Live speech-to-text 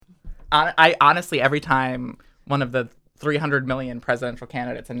I honestly, every time one of the 300 million presidential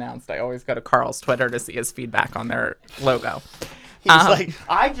candidates announced, I always go to Carl's Twitter to see his feedback on their logo. He's like,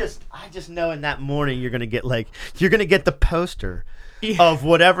 I just know in that morning you're gonna get the poster of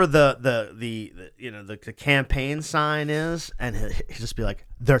whatever the campaign sign is, and he'll just be like,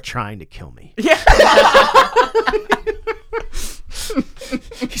 they're trying to kill me. Yeah.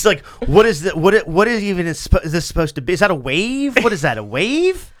 He's like, what is that? What is even is this supposed to be? Is that a wave? What is that? A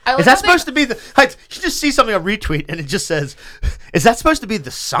wave? Is that supposed to be the? You just see something on retweet and it just says, "Is that supposed to be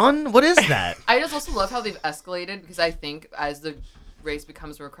the sun? What is that?" I just also love how they've escalated, because I think as the race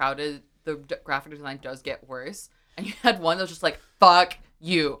becomes more crowded, the graphic design does get worse. And you had one that was just like, "Fuck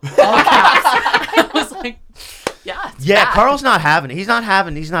you," all caps. I was like, yeah. Bad. Carl's not having it. He's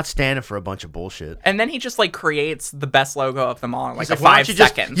not standing for a bunch of bullshit. And then he just like creates the best logo of them all in like, like 5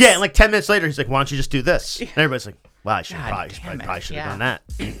 seconds. And like 10 minutes later, he's like, "Why don't you just do this?" And everybody's like, "Well, I probably should have done that."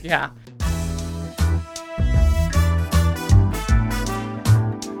 Yeah.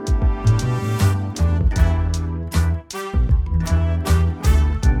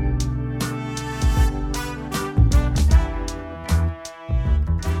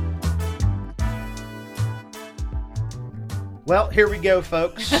 Well, here we go,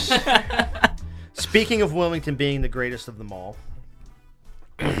 folks. Speaking of Wilmington being the greatest of them all,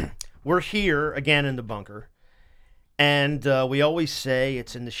 we're here again in the bunker, and we always say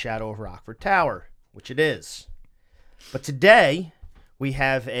it's in the shadow of Rockford Tower, which it is. But today, we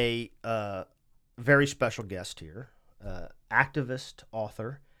have a very special guest here, activist,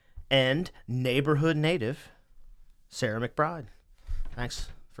 author, and neighborhood native, Sarah McBride. Thanks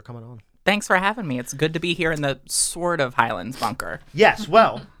for coming on. Thanks for having me. It's good to be here in the sort of Highlands bunker. Yes,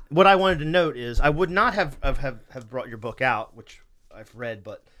 well, what I wanted to note is I would not have brought your book out, which I've read,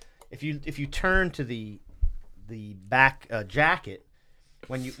 but if you turn to the back jacket,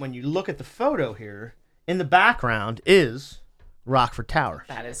 when you look at the photo here, in the background is Rockford Tower.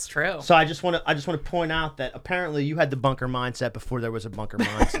 That is true. So I just want to point out that apparently you had the bunker mindset before there was a bunker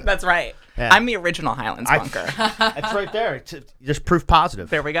mindset. That's right. Yeah. I'm the original Highlands bunker. That's right there. Just proof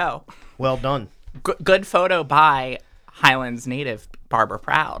positive. There we go. Well done. Good photo by Highlands native Barbara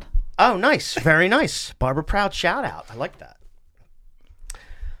Proud. Oh, nice. Very nice. Barbara Proud shout out. I like that.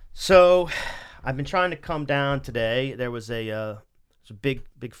 So I've been trying to come down today. There was a big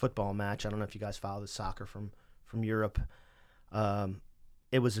football match. I don't know if you guys follow the soccer from Europe.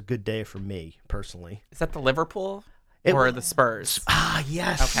 It was a good day for me personally. Is that the Liverpool or the Spurs? Ah,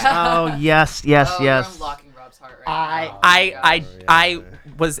 yes. Okay. Oh, yes. You're unlocking Rob's heart right now. I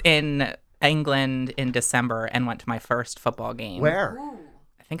was in England in December and went to my first football game. Where?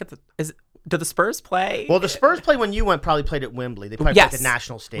 I think do the Spurs play? Well, the Spurs play when you probably played at Wembley. They played at the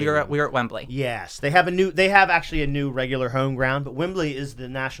National Stadium. We were at Wembley. Yes, they have actually a new regular home ground, but Wembley is the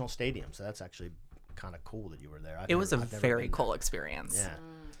National Stadium, so that's actually kind of cool that you were there. It was a very cool experience. Yeah.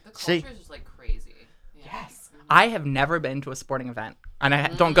 The culture is just like crazy. Yeah. Yes. I have never been to a sporting event, and I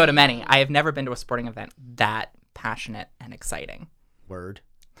don't go to many. I have never been to a sporting event that passionate and exciting. Word.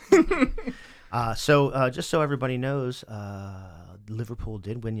 So just so everybody knows, Liverpool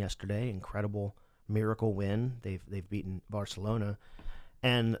did win yesterday. Incredible miracle win. They've beaten Barcelona,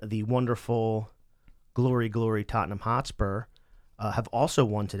 and the wonderful glory Tottenham Hotspur have also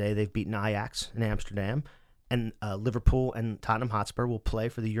won today. They've beaten Ajax in Amsterdam, and Liverpool and Tottenham Hotspur will play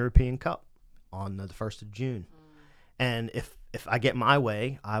for the European Cup on the 1st of June. And if I get my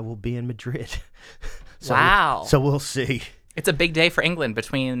way, I will be in Madrid. Wow. So we'll see. It's a big day for England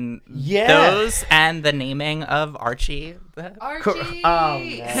between those and the naming of Archie, the Archie!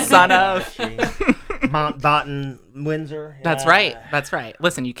 son of Mountbatten Windsor. Yeah. That's right.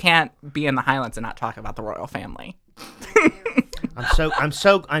 Listen, you can't be in the Highlands and not talk about the royal family. I'm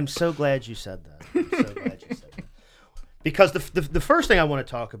so glad you said that. I'm so glad you said that. Because the first thing I want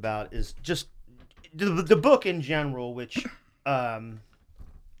to talk about is just the book in general, which I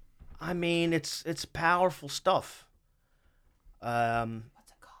mean it's powerful stuff. What's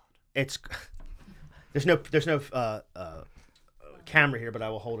it called? It's there's no camera here, but I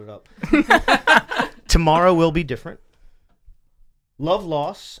will hold it up. Tomorrow Will Be Different. Love,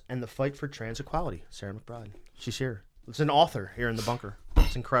 Loss, and the Fight for Trans Equality. Sarah McBride. She's here. It's an author here in the bunker.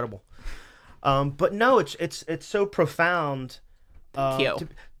 It's incredible. But no, it's so profound. Thank you.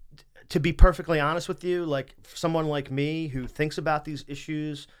 To be perfectly honest with you, like someone like me who thinks about these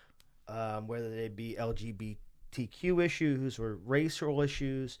issues, whether they be LGBTQ issues or racial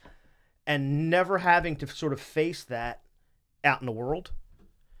issues, and never having to sort of face that out in the world,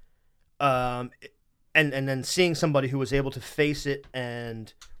 and then seeing somebody who was able to face it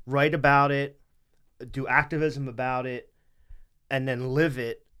and write about it, do activism about it, and then live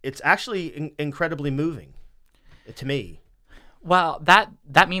it it's actually incredibly moving to me. Well,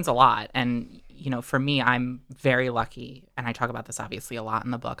 that means a lot. And, for me, I'm very lucky, and I talk about this obviously a lot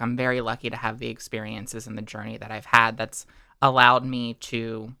in the book. I'm very lucky to have the experiences and the journey that I've had that's allowed me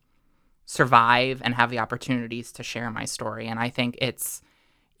to survive and have the opportunities to share my story. And I think it's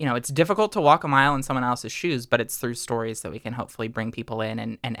difficult to walk a mile in someone else's shoes, but it's through stories that we can hopefully bring people in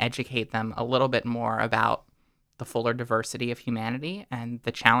and educate them a little bit more about the fuller diversity of humanity and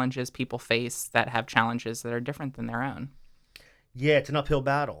the challenges people face that have challenges that are different than their own. Yeah, it's an uphill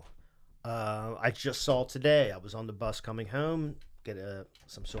battle. I just saw today, I was on the bus coming home, get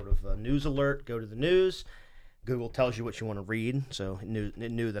some sort of news alert, go to the news. Google tells you what you want to read, so it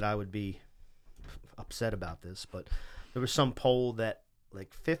knew that I would be upset about this. But there was some poll that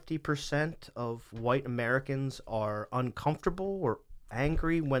like 50% of white Americans are uncomfortable or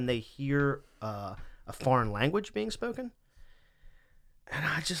angry when they hear a foreign language being spoken. And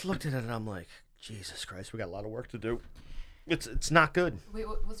I just looked at it and I'm like, Jesus Christ, we got a lot of work to do. It's not good. Wait,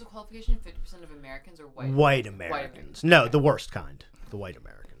 what was the qualification? 50% of Americans or white? White Americans. No, the worst kind. The white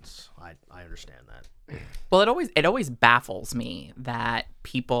Americans. I understand that. Well, it always baffles me that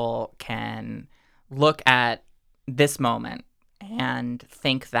people can look at this moment and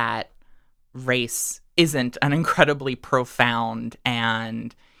think that race isn't an incredibly profound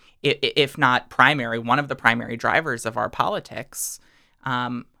and, if not primary, one of the primary drivers of our politics,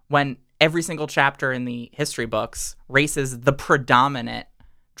 when every single chapter in the history books, race is the predominant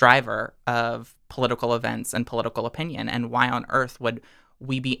driver of political events and political opinion. And why on earth would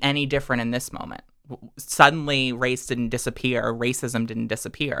we be any different in this moment? Suddenly, race didn't disappear, racism didn't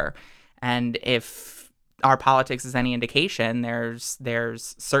disappear. And if our politics is any indication, there's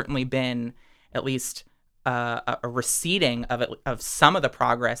certainly been at least a receding of some of the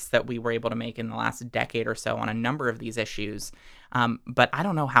progress that we were able to make in the last decade or so on a number of these issues. But I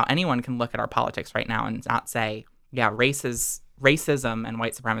don't know how anyone can look at our politics right now and not say, yeah, racism and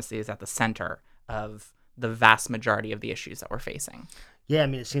white supremacy is at the center of the vast majority of the issues that we're facing. Yeah, I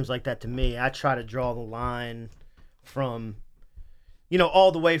mean, it seems like that to me. I try to draw the line from,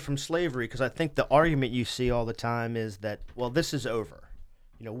 all the way from slavery, because I think the argument you see all the time is that, well, this is over.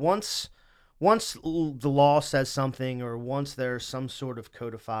 Once the law says something, or once there's some sort of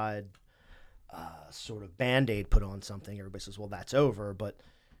codified sort of Band-Aid put on something, everybody says, well, that's over. But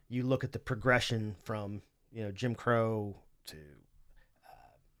you look at the progression from, Jim Crow to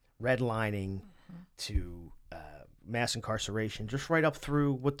redlining to mass incarceration, just right up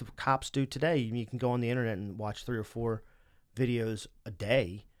through what the cops do today. You can go on the internet and watch 3 or 4 videos a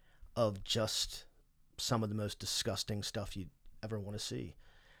day of just some of the most disgusting stuff you'd ever want to see.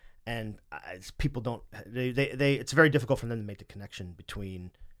 And people don't, it's very difficult for them to make the connection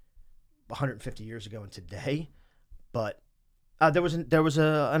between 150 years ago and today. But there was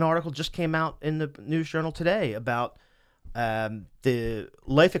an article just came out in the News Journal today about the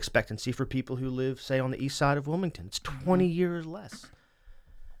life expectancy for people who live, say, on the east side of Wilmington. It's 20 years less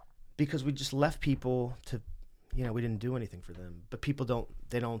because we just left people to, we didn't do anything for them. But people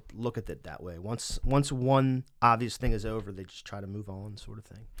don't look at it that way. Once one obvious thing is over, they just try to move on, sort of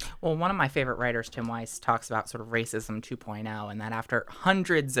thing. Well, one of my favorite writers, Tim Weiss, talks about sort of racism 2.0, and that after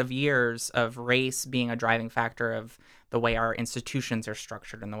hundreds of years of race being a driving factor of the way our institutions are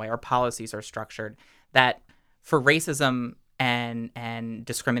structured and the way our policies are structured, that for racism and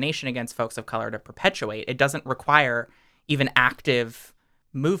discrimination against folks of color to perpetuate, it doesn't require even active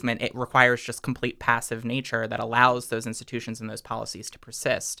movement. It requires just complete passive nature that allows those institutions and those policies to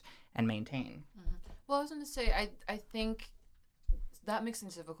persist and maintain. Mm-hmm. Well, I was going to say, I think that makes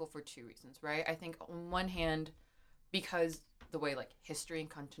things difficult for 2 reasons, right? I think on one hand, because the way like history and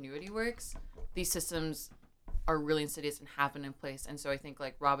continuity works, these systems are really insidious and have been in place. And so I think,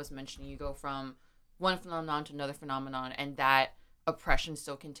 like Rob was mentioning, you go from one phenomenon to another phenomenon, and that oppression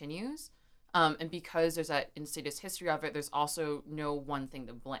still continues. And because there's that insidious history of it, there's also no one thing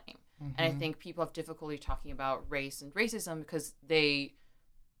to blame. Mm-hmm. And I think people have difficulty talking about race and racism because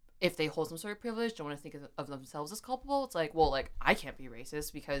if they hold some sort of privilege, don't want to think of themselves as culpable. It's like, well, like, I can't be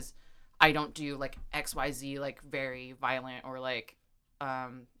racist because I don't do like XYZ, like very violent or like, I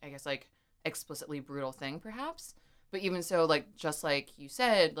guess like explicitly brutal thing perhaps. But even so, like, just like you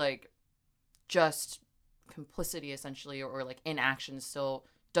said, like, just complicity essentially or like inaction still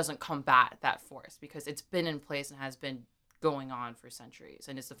doesn't combat that force because it's been in place and has been going on for centuries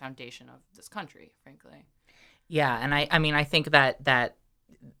and it's the foundation of this country, frankly. Yeah, and I mean I think that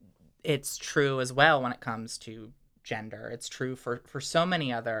it's true as well when it comes to gender. It's true for so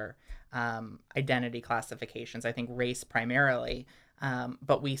many other identity classifications. I think race primarily,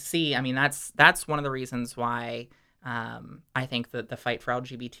 but we see. I mean that's one of the reasons why I think that the fight for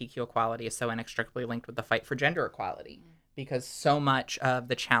LGBTQ equality is so inextricably linked with the fight for gender equality, because so much of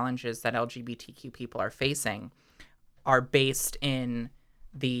the challenges that LGBTQ people are facing are based in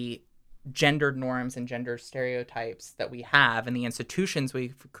the gendered norms and gender stereotypes that we have and the institutions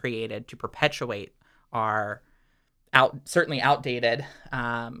we've created to perpetuate our certainly outdated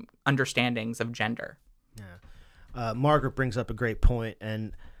understandings of gender. Yeah. Margaret brings up a great point,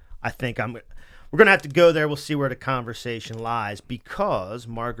 and I think we're going to have to go there. We'll see where the conversation lies, because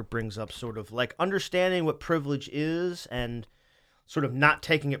Margaret brings up sort of like understanding what privilege is and sort of not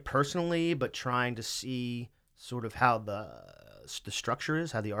taking it personally, but trying to see sort of how the structure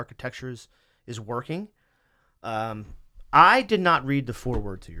is, how the architecture is working. I did not read the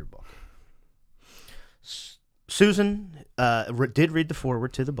foreword to your book. Susan did read the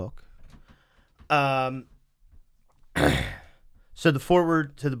foreword to the book. So the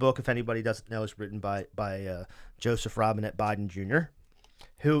foreword to the book, if anybody doesn't know, is written by Joseph Robinette Biden Jr.,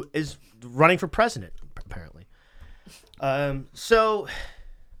 who is running for president, apparently. So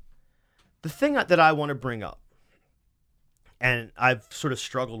the thing that I want to bring up, and I've sort of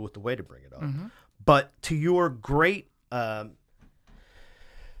struggled with the way to bring it up, but to your great,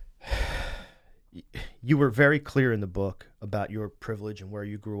 you were very clear in the book about your privilege and where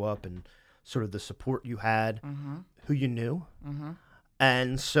you grew up and sort of the support you had, who you knew.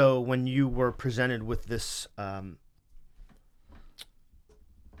 And so when you were presented with this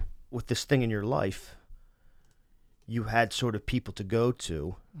thing in your life, you had sort of people to go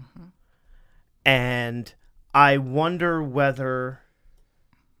to. And I wonder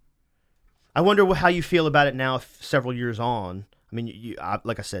how you feel about it now, several years on. I mean, you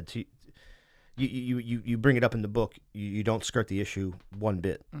like I said, you bring it up in the book. You don't skirt the issue one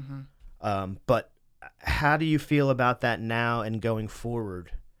bit. But how do you feel about that now and going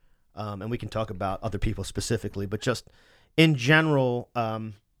forward? And we can talk about other people specifically, but just in general,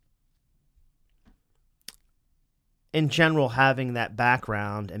 having that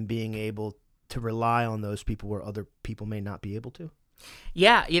background and being able to rely on those people where other people may not be able to.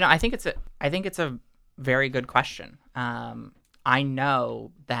 Yeah, I think it's a very good question. I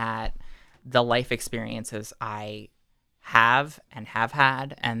know that the life experiences I have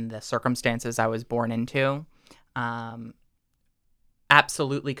had and the circumstances I was born into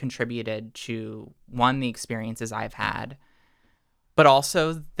absolutely contributed to, one, the experiences I've had, but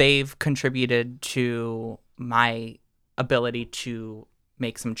also they've contributed to my ability to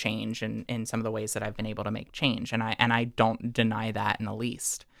make some change in some of the ways that I've been able to make change. And I don't deny that in the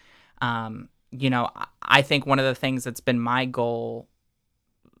least. I think one of the things that's been my goal,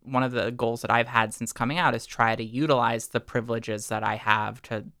 one of the goals that I've had since coming out, is try to utilize the privileges that I have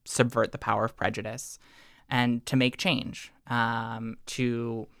to subvert the power of prejudice and to make change.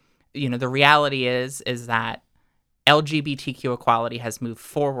 The reality is that LGBTQ equality has moved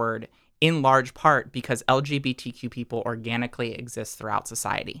forward in large part because LGBTQ people organically exist throughout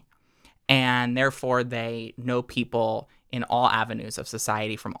society. And therefore, they know people in all avenues of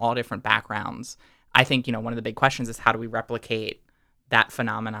society from all different backgrounds. I think, one of the big questions is, how do we replicate that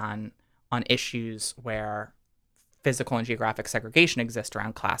phenomenon on issues where physical and geographic segregation exists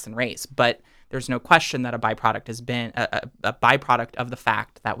around class and race? But there's no question that a byproduct has been a byproduct of the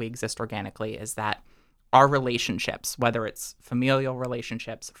fact that we exist organically is that our relationships, whether it's familial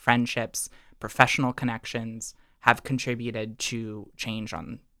relationships, friendships, professional connections, have contributed to change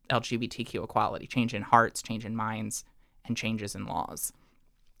on LGBTQ equality, change in hearts, change in minds, and changes in laws.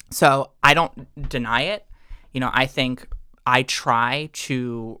 So I don't deny it. I think I try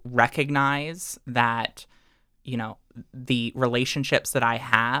to recognize that, the relationships that I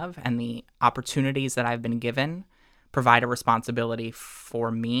have and the opportunities that I've been given provide a responsibility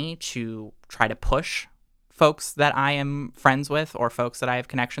for me to try to push folks that I am friends with or folks that I have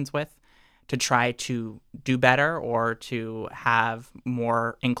connections with to try to do better or to have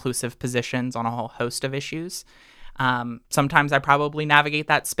more inclusive positions on a whole host of issues. Sometimes I probably navigate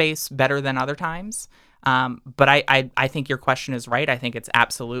that space better than other times. But I think your question is right. I think it's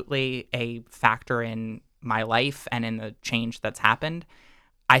absolutely a factor in my life and in the change that's happened.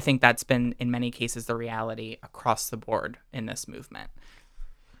 I think that's been, in many cases, the reality across the board in this movement.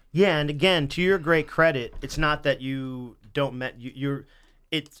 Yeah, and again, to your great credit, it's not that you don't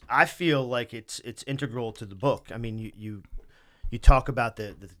I feel like it's integral to the book. I mean, you talk about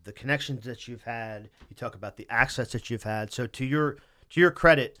the connections that you've had. You talk about the access that you've had. So to your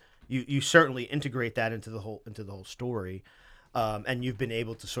credit, you certainly integrate that into the whole story, and you've been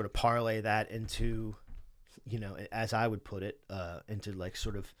able to sort of parlay that into, as I would put it, into like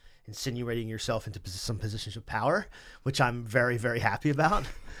sort of insinuating yourself into some positions of power, which I'm very, very happy about.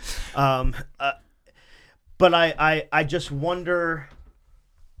 But But I just wonder.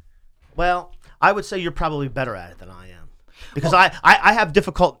 Well, I would say you're probably better at it than I am, because I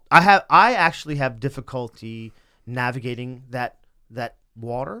actually have difficulty navigating that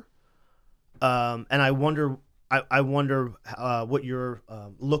water, and I wonder what your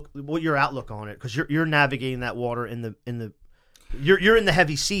outlook on it, because you're navigating that water in the you're in the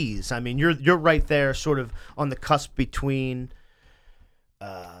heavy seas. I mean, you're right there, sort of on the cusp between,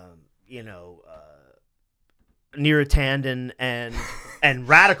 Neerotandin and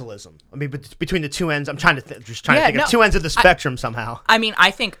radicalism. I mean, but between the two ends, I'm trying to think of two ends of the spectrum somehow. I mean,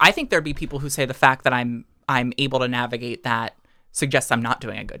 I think there'd be people who say the fact that I'm able to navigate that suggests I'm not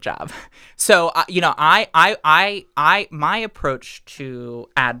doing a good job. So, my approach to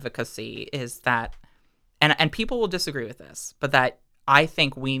advocacy is that, and people will disagree with this, but that I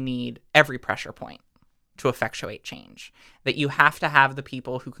think we need every pressure point to effectuate change. That you have to have the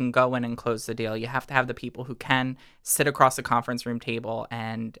people who can go in and close the deal. You have to have the people who can sit across a conference room table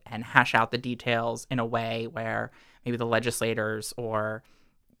and hash out the details in a way where maybe the legislators or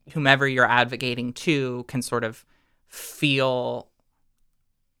whomever you're advocating to can sort of feel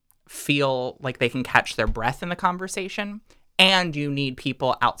like they can catch their breath in the conversation. And you need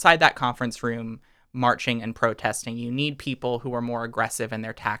people outside that conference room marching and protesting. You need people who are more aggressive in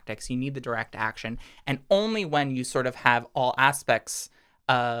their tactics. You need the direct action. And only when you sort of have all aspects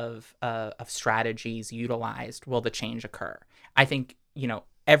of strategies utilized will the change occur. I think,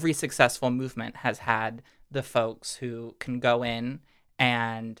 every successful movement has had the folks who can go in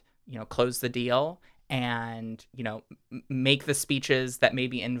and, close the deal and, make the speeches that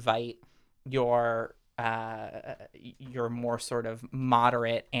maybe invite your more sort of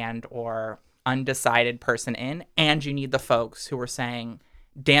moderate and or undecided person in, and you need the folks who are saying,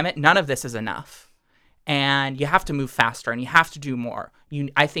 damn it, none of this is enough, and you have to move faster and you have to do more.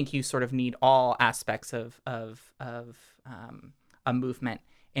 I think you sort of need all aspects of a movement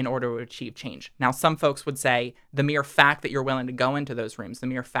in order to achieve change. Now, some folks would say the mere fact that you're willing to go into those rooms, the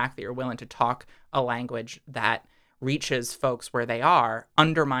mere fact that you're willing to talk a language that reaches folks where they are,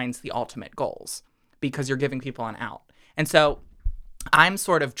 undermines the ultimate goals, because you're giving people an out. And so I'm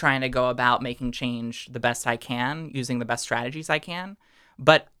sort of trying to go about making change the best I can, using the best strategies I can.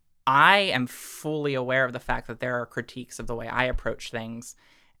 But I am fully aware of the fact that there are critiques of the way I approach things,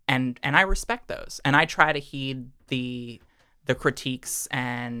 and I respect those. And I try to heed the critiques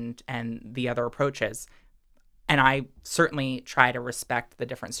and the other approaches. And I certainly try to respect the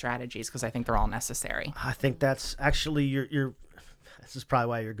different strategies, because I think they're all necessary. I think that's actually your this is probably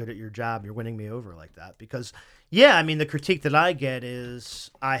why you're good at your job. You're winning me over like that, because yeah, I mean, the critique that I get is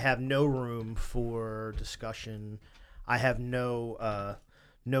I have no room for discussion. I have no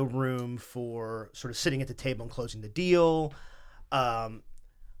room for sort of sitting at the table and closing the deal.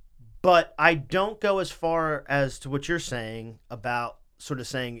 But I don't go as far as to what you're saying about sort of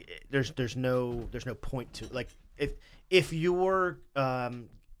saying there's no point to, like, if you're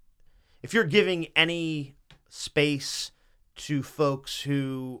giving any space to folks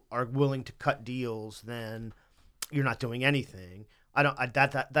who are willing to cut deals, then you're not doing anything. I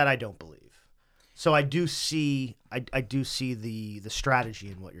don't believe. So I do see the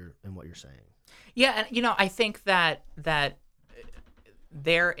strategy in what you're saying. Yeah, and I think that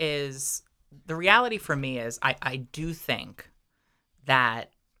there is, the reality for me is I do think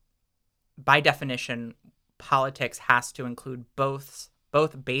that by definition politics has to include both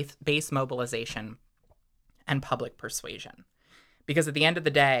base mobilization and public persuasion. Because at the end of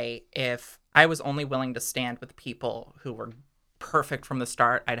the day, if I was only willing to stand with people who were perfect from the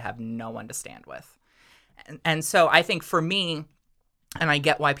start, I'd have no one to stand with. And so I think for me, and I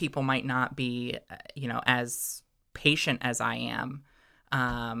get why people might not be, as patient as I am,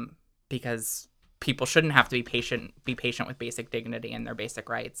 because people shouldn't have to be patient with basic dignity and their basic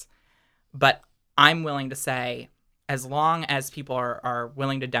rights. But I'm willing to say, as long as people are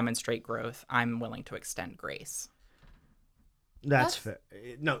willing to demonstrate growth, I'm willing to extend grace. That's fair.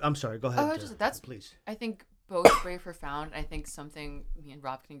 No, I'm sorry. Go ahead. Please. I think both very profound. I think something me and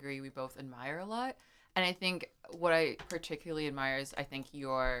Rob can agree we both admire a lot. And I think what I particularly admire is, I think,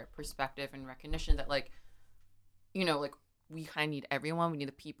 your perspective and recognition that, like, we kind of need everyone. We need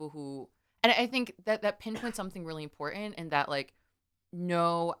the people who, and I think that pinpoints something really important, in that, like,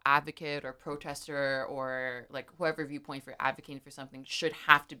 no advocate or protester or, like, whoever viewpoint for advocating for something should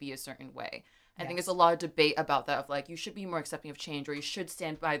have to be a certain way. I think there's a lot of debate about that, of, like, you should be more accepting of change, or you should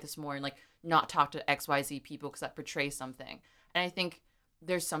stand by this more and, like, not talk to XYZ people because that portrays something. And I think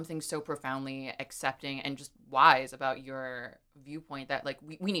there's something so profoundly accepting and just wise about your viewpoint that, like,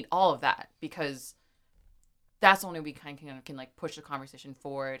 we need all of that, because that's only we can like push the conversation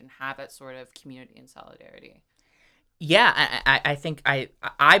forward and have that sort of community and solidarity. Yeah, I think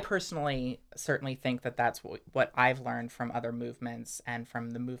I personally certainly think that that's what I've learned from other movements and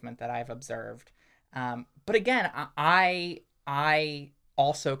from the movement that I've observed. But again, I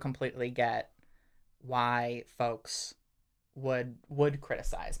also completely get why folks would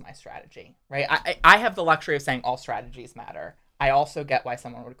criticize my strategy, right? I have the luxury of saying all strategies matter. I also get why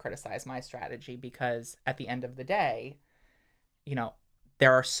someone would criticize my strategy, because at the end of the day,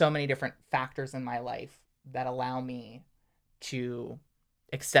 there are so many different factors in my life that allow me to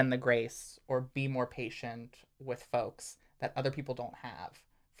extend the grace or be more patient with folks that other people don't have,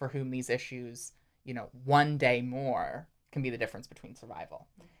 for whom these issues, one day more can be the difference between survival.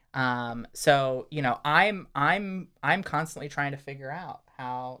 So, I'm constantly trying to figure out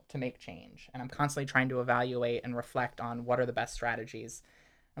how to make change, and I'm constantly trying to evaluate and reflect on what are the best strategies.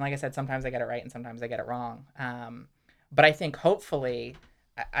 And like I said, sometimes I get it right and sometimes I get it wrong. But I think hopefully,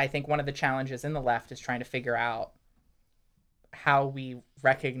 I think one of the challenges in the left is trying to figure out how we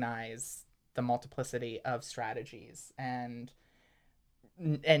recognize the multiplicity of strategies and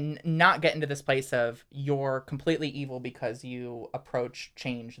not get into this place of you're completely evil because you approach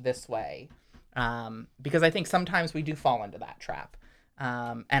change this way. Because I think sometimes we do fall into that trap.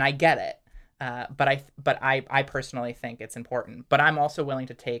 And I get it. But I personally think it's important. But I'm also willing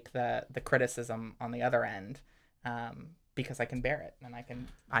to take the criticism on the other end, because I can bear it and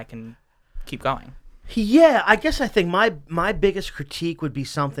I can keep going. Yeah, I guess I think my biggest critique would be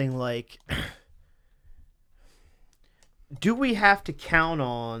something like, do we have to count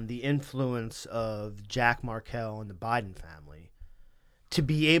on the influence of Jack Markell and the Biden family to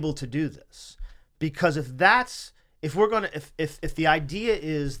be able to do this? Because if the idea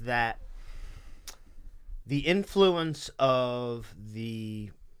is that the influence of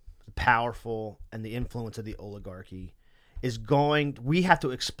the powerful and the influence of the oligarchy we have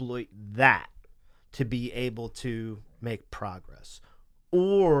to exploit that to be able to make progress,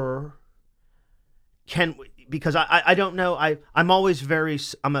 or can we, because I don't know, I'm always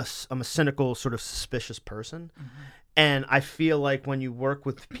I'm a cynical, sort of suspicious person. Mm-hmm. And I feel like when you work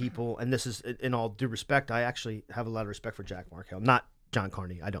with people, and this is in all due respect, I actually have a lot of respect for Jack Markell, not John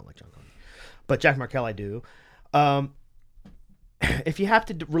Carney. I don't like John Carney, but Jack Markell I do. If you have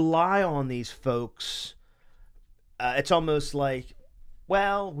to rely on these folks, it's almost like,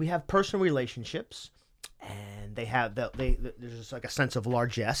 well, we have personal relationships, and there's like a sense of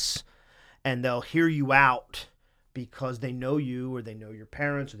largesse, and they'll hear you out because they know you, or they know your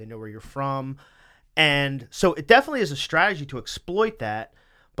parents, or they know where you're from. And so it definitely is a strategy to exploit that,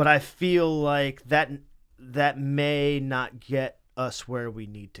 but I feel like that may not get us where we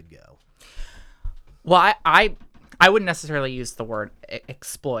need to go. Well, I wouldn't necessarily use the word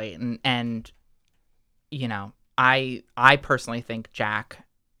exploit, and I personally think Jack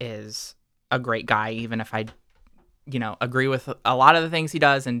is a great guy, even if I agree with a lot of the things he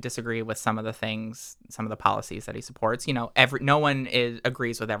does and disagree with some of the policies that he supports. No one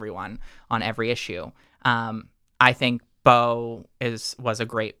agrees with everyone on every issue. I think Bo was a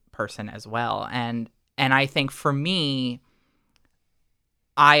great person as well. And I think for me,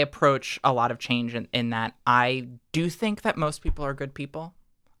 I approach a lot of change in that I do think that most people are good people.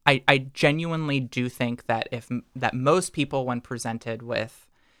 I genuinely do think that that most people, when presented with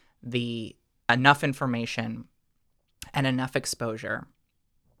enough information and enough exposure,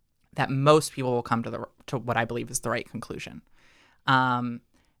 that most people will come to what I believe is the right conclusion. And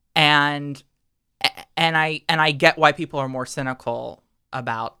I get why people are more cynical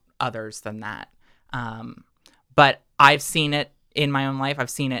about others than that. But I've seen it in my own life. I've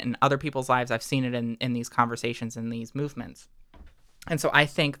seen it in other people's lives. I've seen it in these conversations, in these movements. And so I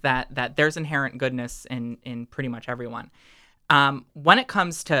think that there's inherent goodness in pretty much everyone. When it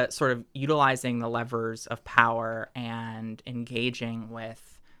comes to sort of utilizing the levers of power and engaging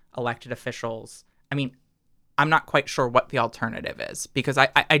with elected officials, I mean, I'm not quite sure what the alternative is, because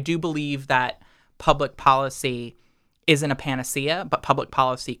I do believe that public policy isn't a panacea, but public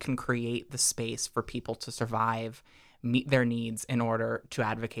policy can create the space for people to survive, meet their needs in order to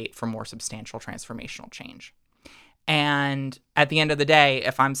advocate for more substantial transformational change. And at the end of the day,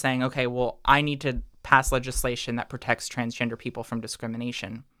 if I'm saying, okay, well, I need to pass legislation that protects transgender people from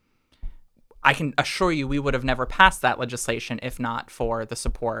discrimination, I can assure you we would have never passed that legislation if not for the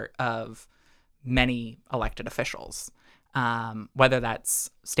support of many elected officials, whether that's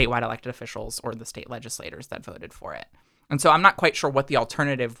statewide elected officials or the state legislators that voted for it. And so I'm not quite sure what the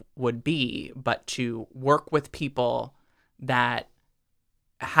alternative would be, but to work with people that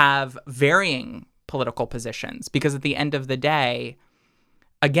have varying political positions, because at the end of the day,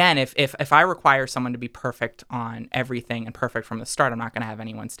 again, if I require someone to be perfect on everything and perfect from the start, I'm not going to have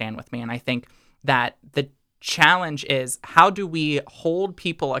anyone stand with me. And I think that the challenge is, how do we hold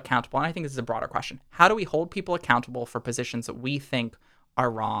people accountable? And I think this is a broader question. How do we hold people accountable for positions that we think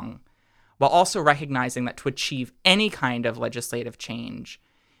are wrong, while also recognizing that to achieve any kind of legislative change,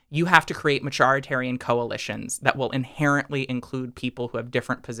 you have to create majoritarian coalitions that will inherently include people who have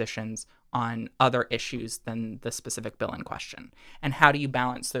different positions on other issues than the specific bill in question? And how do you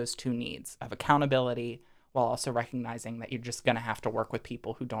balance those two needs of accountability while also recognizing that you're just going to have to work with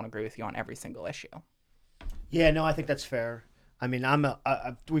people who don't agree with you on every single issue? Yeah, no, I think that's fair. I mean,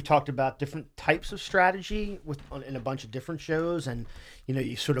 we've talked about different types of strategy in a bunch of different shows, and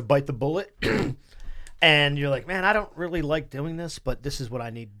you sort of bite the bullet, and you're like, man, I don't really like doing this, but this is what I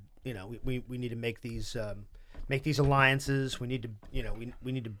need. We need to make these alliances. We need to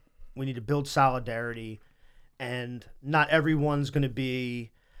we need to build solidarity, and not everyone's going to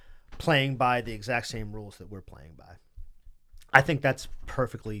be playing by the exact same rules that we're playing by. I think that's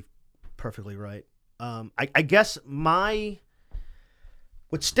perfectly right. I guess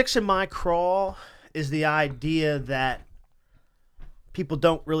what sticks in my craw is the idea that people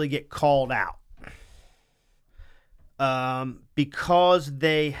don't really get called out because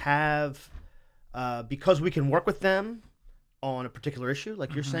they have because we can work with them on a particular issue,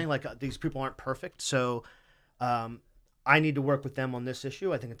 like you're saying, like these people aren't perfect, so I need to work with them on this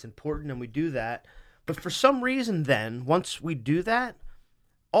issue. I think it's important, and we do that. But for some reason, then once we do that,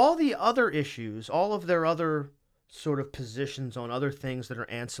 all the other issues, all of their other sort of positions on other things that are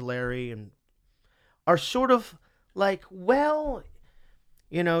ancillary and are sort of like, well,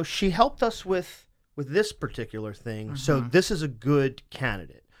 she helped us with this particular thing, so this is a good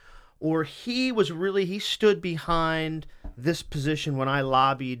candidate. Or he stood behind this position when I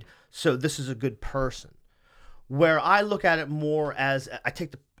lobbied, so this is a good person. Where I look at it more as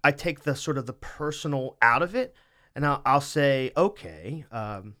I take the sort of the personal out of it, and I'll say, okay,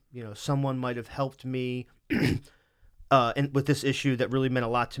 someone might have helped me with this issue that really meant a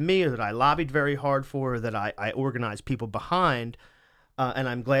lot to me, or that I lobbied very hard for, or that I organized people behind, and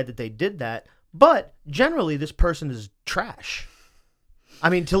I'm glad that they did that. But generally, this person is trash. I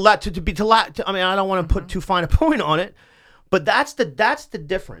mean, I don't want to put too fine a point on it, but that's the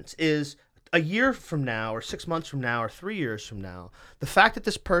difference. Is a year from now, or 6 months from now, or 3 years from now, the fact that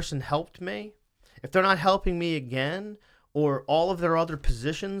this person helped me, if they're not helping me again, or all of their other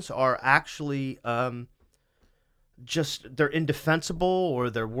positions are actually they're indefensible, or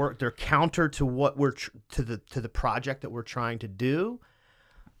they're counter to what to the project that we're trying to do.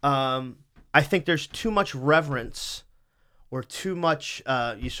 I think there's too much reverence, or too much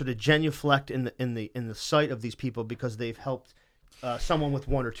you sort of genuflect in the sight of these people because they've helped someone with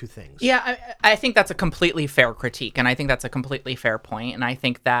one or two things. Yeah, I think that's a completely fair critique, and I think that's a completely fair point, and I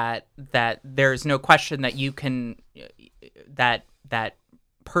think that there's no question that you can that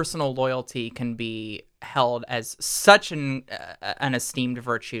personal loyalty can be held as such an esteemed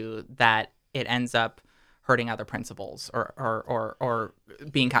virtue that it ends up hurting other principles or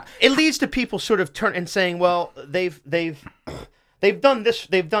being. It leads to people sort of turn and saying, well, they've done this.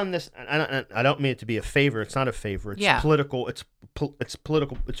 They've done this. I don't mean it to be a favor. It's not a favor. It's political. It's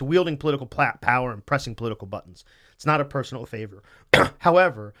political. It's wielding political power and pressing political buttons. It's not a personal favor.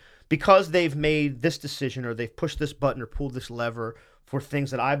 However, because they've made this decision, or they've pushed this button, or pulled this lever for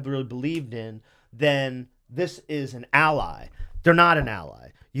things that I really believed in, then this is an ally. They're not an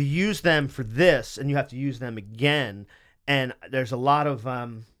ally. You use them for this, and you have to use them again. And there's a lot of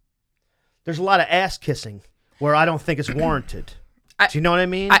ass kissing where I don't think it's warranted. Do you know what I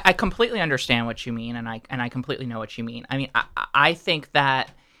mean? I completely understand what you mean, and I completely know what you mean. I mean, I think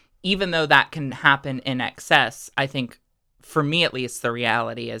that even though that can happen in excess, I think, for me at least, the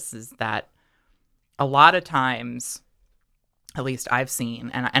reality is that a lot of times, at least I've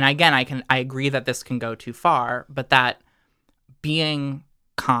seen, and again, I agree that this can go too far, but that being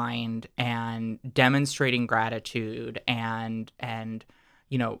kind and demonstrating gratitude and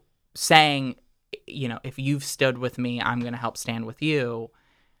saying, if you've stood with me, I'm going to help stand with you,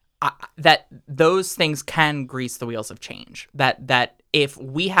 that those things can grease the wheels of change. That if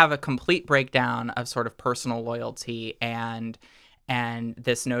we have a complete breakdown of sort of personal loyalty and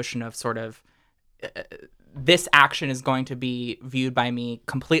this notion of sort of this action is going to be viewed by me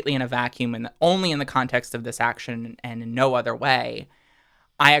completely in a vacuum and only in the context of this action and in no other way,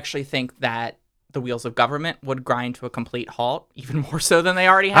 I actually think that the wheels of government would grind to a complete halt, even more so than they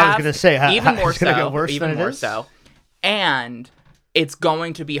already have. I was going to say, even more it's going to so, get worse even than it more is. so. And it's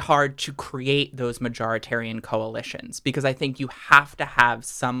going to be hard to create those majoritarian coalitions, because I think you have to have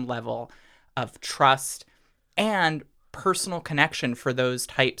some level of trust and personal connection for those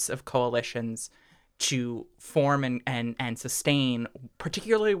types of coalitions to form and sustain,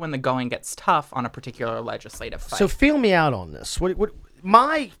 particularly when the going gets tough on a particular legislative fight. So feel me out on this. What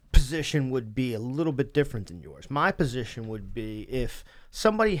my position would be a little bit different than yours. My position would be if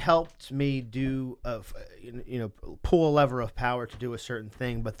somebody helped me do pull a lever of power to do a certain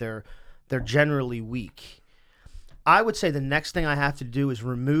thing, but they're generally weak. I would say the next thing I have to do is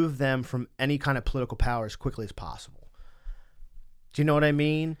remove them from any kind of political power as quickly as possible. Do you know what I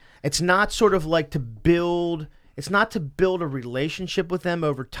mean? It's not sort of like it's not to build a relationship with them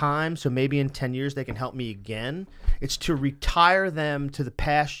over time, so maybe in 10 years they can help me again. It's to retire them to the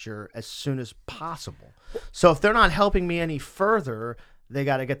pasture as soon as possible. So if they're not helping me any further, they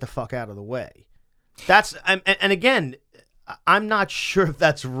got to get the fuck out of the way. And again, I'm not sure if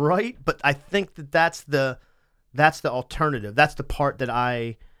that's right, but I think that's the alternative. That's the part that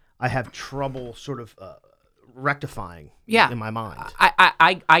I have trouble sort of rectifying in my mind.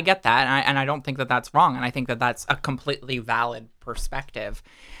 I get that, and I don't think that that's wrong, and I think that that's a completely valid perspective.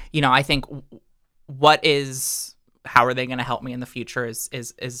 I think how are they going to help me in the future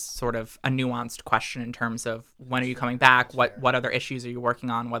is sort of a nuanced question in terms of when are you coming back, what other issues are you working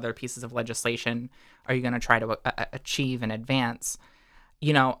on, what other pieces of legislation are you going to try to achieve and advance.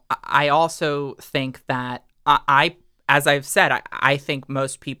 I also think that as I've said, I think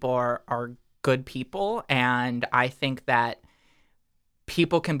most people are good people, and I think that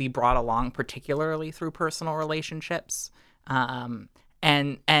people can be brought along particularly through personal relationships, and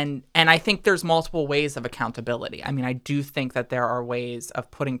I think there's multiple ways of accountability. I mean, I do think that there are ways of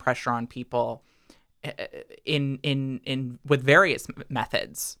putting pressure on people in with various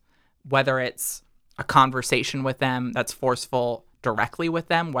methods, whether it's a conversation with them that's forceful directly with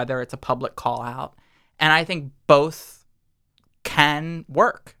them, whether it's a public call out, and I think both can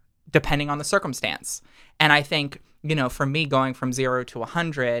work depending on the circumstance. And I think, for me, going from 0 to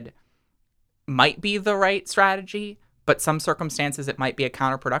 100 might be the right strategy, but some circumstances it might be a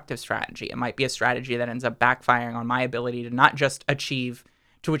counterproductive strategy. It might be a strategy that ends up backfiring on my ability to not just achieve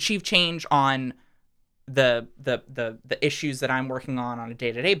change on the issues that I'm working on a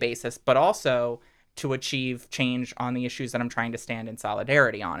day-to-day basis, but also to achieve change on the issues that I'm trying to stand in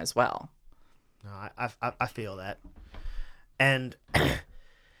solidarity on as well. No, I feel that. And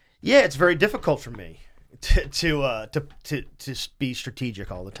yeah, it's very difficult for me to be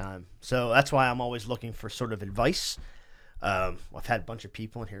strategic all the time. So that's why I'm always looking for sort of advice. I've had a bunch of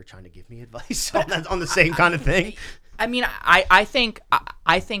people in here trying to give me advice on the same kind of thing. I mean, I think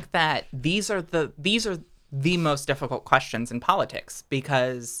that these are the most difficult questions in politics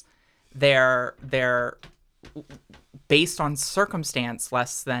because they're based on circumstance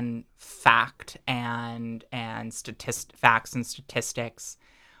less than fact and facts and statistics,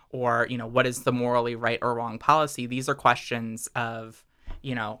 or what is the morally right or wrong policy. These are questions of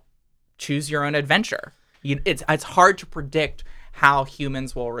choose your own adventure. It's hard to predict how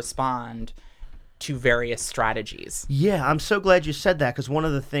humans will respond to various strategies. Yeah, I'm so glad you said that, because one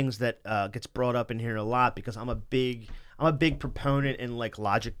of the things that gets brought up in here a lot, because I'm a big proponent in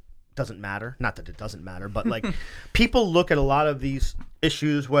logic doesn't matter. Not that it doesn't matter, but people look at a lot of these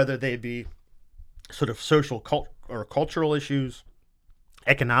issues, whether they be sort of social or cultural issues,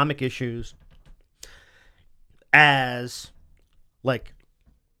 economic issues, as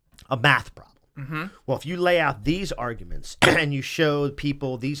a math problem. Mm-hmm. Well, if you lay out these arguments and you show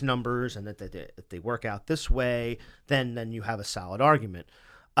people these numbers and that they work out this way, then you have a solid argument.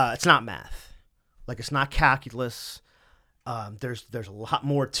 It's not math. It's not calculus. There's a lot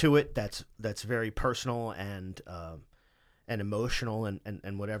more to it that's very personal and emotional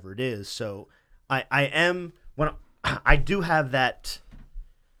and whatever it is. So I do have that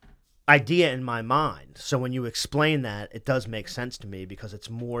idea in my mind. So when you explain that, it does make sense to me, because it's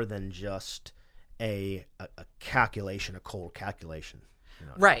more than just a calculation, a cold calculation.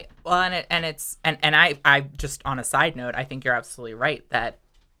 Right. Well, I just, on a side note, I think you're absolutely right that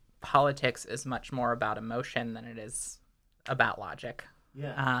politics is much more about emotion than it is about logic.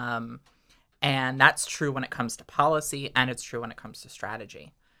 Yeah. And that's true when it comes to policy, and it's true when it comes to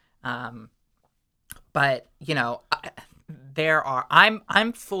strategy. But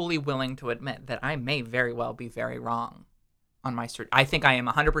I'm fully willing to admit that I may very well be very wrong on my I think I am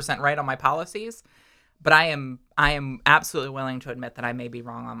 100% right on my policies, but I am absolutely willing to admit that I may be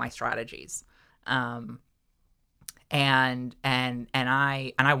wrong on my strategies. And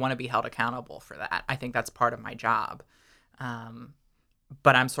I want to be held accountable for that. I think that's part of my job.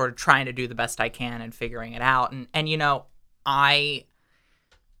 But I'm sort of trying to do the best I can and figuring it out. And I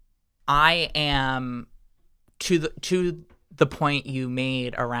am to the point you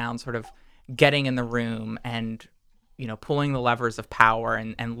made around sort of getting in the room and pulling the levers of power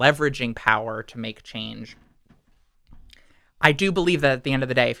and leveraging power to make change. I do believe that at the end of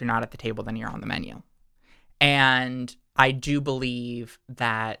the day, if you're not at the table, then you're on the menu. And I do believe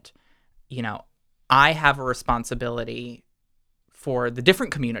that, I have a responsibility for the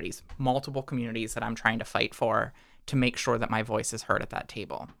different communities, multiple communities that I'm trying to fight for, to make sure that my voice is heard at that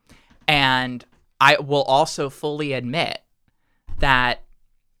table. And I will also fully admit that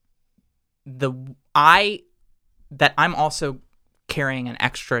I'm also carrying an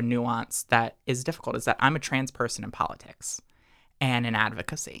extra nuance that is difficult, is that I'm a trans person in politics and in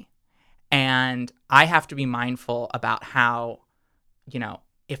advocacy. And I have to be mindful about how,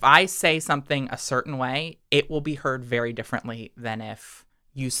 if I say something a certain way, it will be heard very differently than if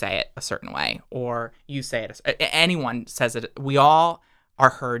you say it a certain way, or you say it, anyone says it. We all are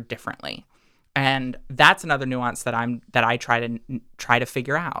heard differently. And that's another nuance that I try to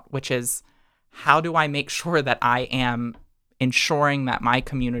figure out, which is, how do I make sure that I am ensuring that my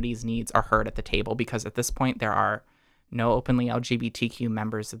community's needs are heard at the table? Because at this point, there are no openly LGBTQ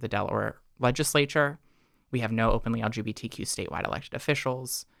members of the Delaware legislature. We have no openly LGBTQ statewide elected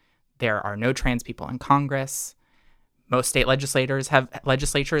officials. There are no trans people in Congress. Most state legislatures have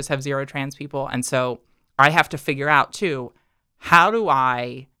zero trans people. And so I have to figure out, too, how do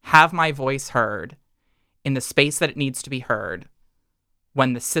I have my voice heard in the space that it needs to be heard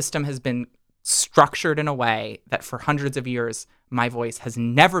when the system has been structured in a way that for hundreds of years, my voice has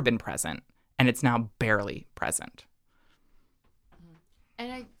never been present, and it's now barely present.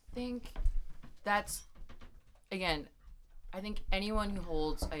 And I think that's, again, I think anyone who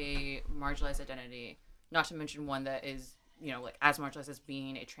holds a marginalized identity, not to mention one that is, as marginalized as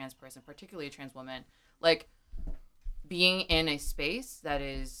being a trans person, particularly a trans woman, being in a space that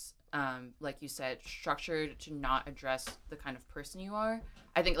is, like you said, structured to not address the kind of person you are.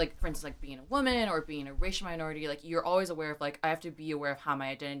 I think, for instance, being a woman or being a racial minority, you're always aware of, I have to be aware of how my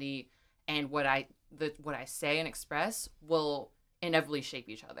identity and what I say and express will inevitably shape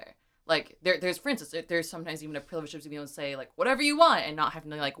each other. There's, for instance, there's sometimes even a privilege to be able to say, whatever you want and not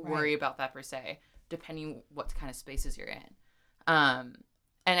having to, worry about that per se, depending what kind of spaces you're in. And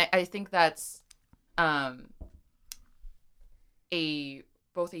I think that's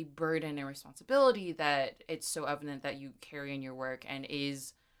both a burden and responsibility that it's so evident that you carry in your work, and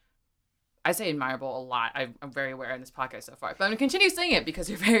is, I say admirable a lot. I'm very aware in this podcast so far, but I'm going to continue saying it because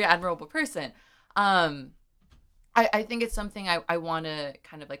you're a very admirable person. I think it's something I want to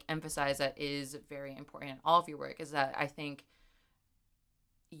kind of emphasize that is very important in all of your work, is that I think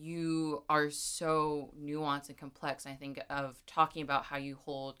you are so nuanced and complex. I think of talking about how you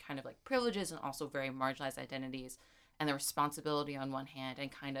hold kind of privileges and also very marginalized identities, and the responsibility on one hand,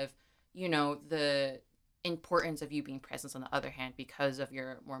 and kind of, the importance of you being present on the other hand because of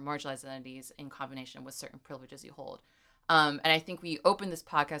your more marginalized identities in combination with certain privileges you hold. And I think we opened this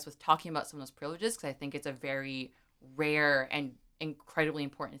podcast with talking about some of those privileges because I think it's a very rare and incredibly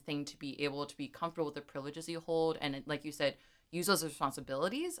important thing to be able to be comfortable with the privileges you hold. And like you said, use those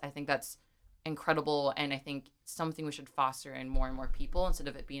responsibilities. I think that's incredible. And I think something we should foster in more and more people instead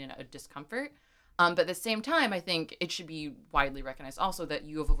of it being a discomfort. But at the same time, I think it should be widely recognized also that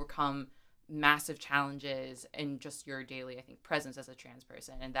you have overcome massive challenges in just your daily, I think, presence as a trans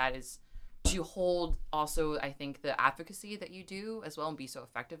person. And that is to hold also, I think, the advocacy that you do as well and be so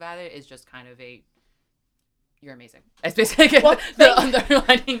effective at it is just kind of you're amazing. That's basically the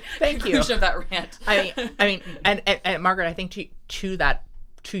underlining conclusion of that rant. I mean, and Margaret, I think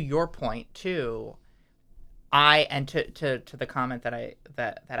to your point too, to the comment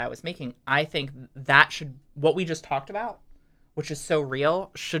that I was making, I think that what we just talked about, which is so real,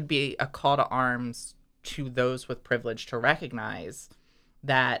 should be a call to arms to those with privilege to recognize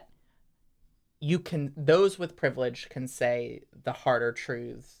that those with privilege can say the harder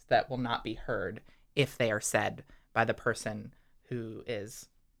truths that will not be heard if they are said by the person who is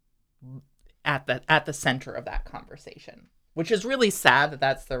at the center of that conversation, which is really sad that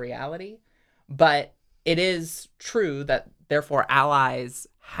that's the reality. But it is true that therefore allies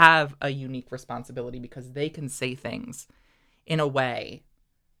have a unique responsibility because they can say things in a way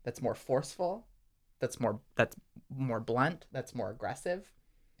that's more forceful, that's more blunt, that's more aggressive,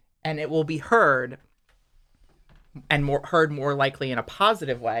 and it will be heard more likely in a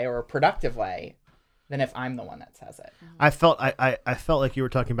positive way or a productive way than if I'm the one that says it. I felt like you were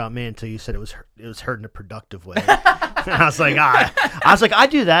talking about me until you said it was heard in a productive way. I was like, I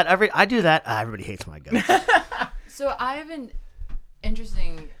do that. I do that. Everybody hates my guts. So I have an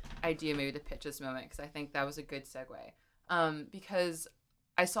interesting idea maybe to pitch this moment because I think that was a good segue. Because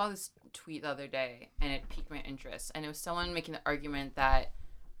I saw this tweet the other day and it piqued my interest, and it was someone making the argument that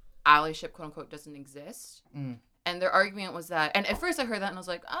allyship, quote unquote, doesn't exist. And And their argument was that, and at first I heard that and I was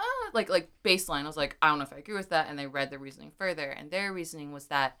like, like baseline, I was like, I don't know if I agree with that. And I read the reasoning further, and their reasoning was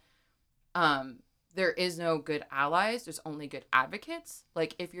that there is no good allies, there's only good advocates.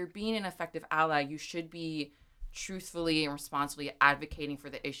 Like, if you're being an effective ally, you should be truthfully and responsibly advocating for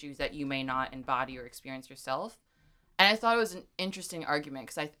the issues that you may not embody or experience yourself. And I thought it was an interesting argument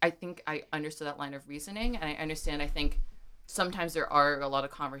because I think I understood that line of reasoning, and I think sometimes there are a lot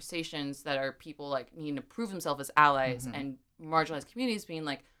of conversations that are people like needing to prove themselves as allies, and marginalized communities being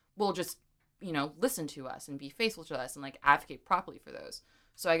like, well, just, listen to us and be faithful to us and like advocate properly for those.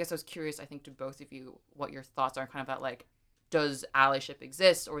 So I guess I was curious, I think, to both of you, what your thoughts are kind of about, like, does allyship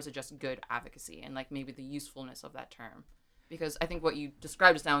exist, or is it just good advocacy, and like maybe the usefulness of that term? Because I think what you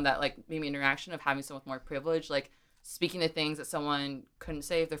described just now, that like maybe interaction of having someone with more privilege, like speaking to things that someone couldn't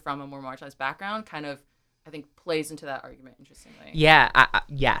say if they're from a more marginalized background, kind of, I think, plays into that argument interestingly. Yeah,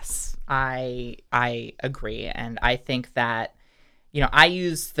 yes, I agree. And I think that, I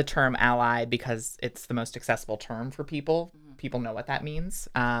use the term ally because it's the most accessible term for people. Mm-hmm. People know what that means.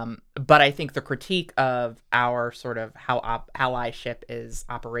 But I think the critique of our sort of how allyship is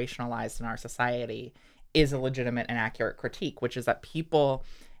operationalized in our society is a legitimate and accurate critique, which is that people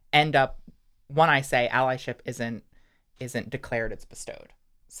end up, when I say allyship isn't declared, it's bestowed.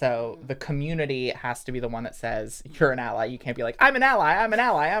 So the community has to be the one that says, you're an ally. You can't be like, I'm an ally, I'm an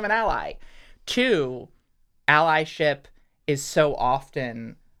ally, I'm an ally. 2, allyship is so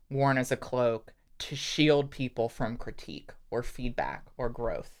often worn as a cloak to shield people from critique or feedback or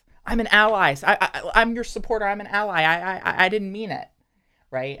growth. I'm an ally. I'm your supporter. I'm an ally. I didn't mean it.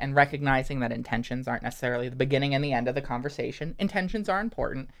 Right? And recognizing that intentions aren't necessarily the beginning and the end of the conversation. Intentions are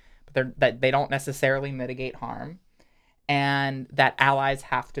important, but that they don't necessarily mitigate harm. And that allies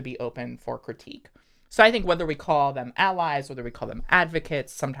have to be open for critique. So I think whether we call them allies, whether we call them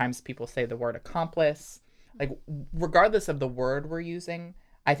advocates, sometimes people say the word accomplice, like regardless of the word we're using,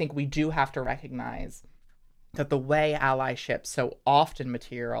 I think we do have to recognize that the way allyship so often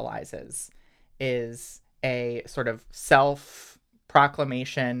materializes is a sort of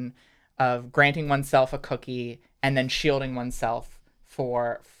self-proclamation of granting oneself a cookie and then shielding oneself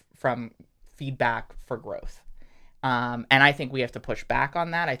from feedback for growth. And I think we have to push back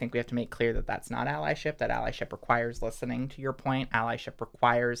on that. I think we have to make clear that that's not allyship, that allyship requires listening, to your point. Allyship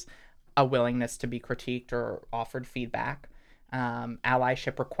requires a willingness to be critiqued or offered feedback.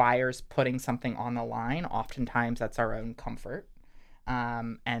 Allyship requires putting something on the line. Oftentimes that's our own comfort.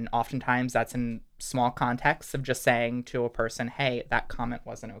 And oftentimes that's in small contexts of just saying to a person, hey, that comment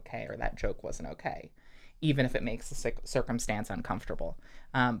wasn't okay, or that joke wasn't okay, even if it makes the circumstance uncomfortable.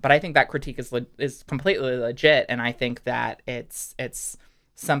 But I think that critique is completely legit, and I think that it's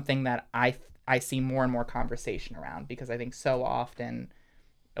something that I see more and more conversation around, because I think so often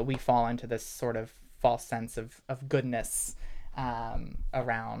we fall into this sort of false sense of goodness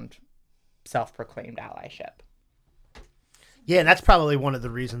around self-proclaimed allyship. Yeah, and that's probably one of the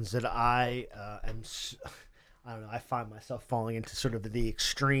reasons that I don't know, I find myself falling into sort of the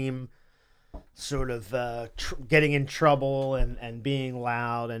extreme sort of getting in trouble and being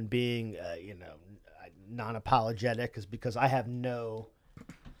loud and being, non-apologetic, is because I have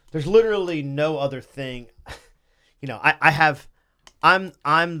there's literally no other thing.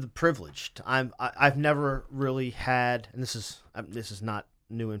 I'm the privileged. I've never really had, and this is not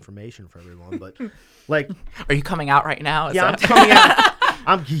new information for everyone, but like, are you coming out right now? I'm coming out.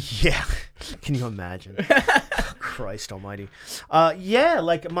 Yeah. Can you imagine? Christ Almighty. All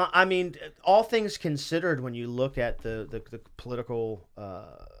things considered, when you look at the political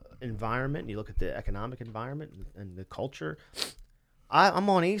environment, and you look at the economic environment and the culture, I'm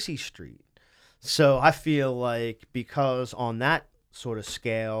on AC Street, so I feel like because on that sort of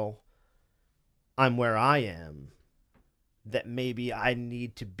scale, I'm where I am, that maybe I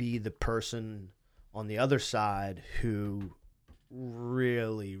need to be the person on the other side who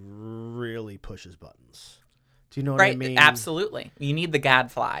really, really pushes buttons. Do you know what I mean? Absolutely. You need the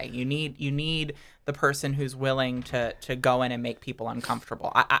gadfly. You need the person who's willing to go in and make people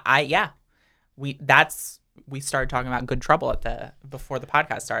uncomfortable. We started talking about Good Trouble before the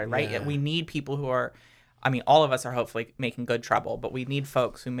podcast started, right? Yeah. We need people who are, all of us are hopefully making good trouble, but we need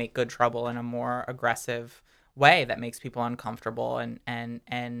folks who make good trouble in a more aggressive way that makes people uncomfortable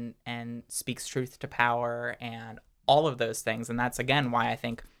and speaks truth to power and all of those things. And that's, again, why I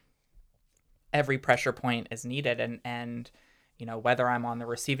think every pressure point is needed. And whether I'm on the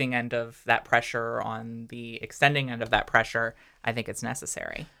receiving end of that pressure or on the extending end of that pressure, I think it's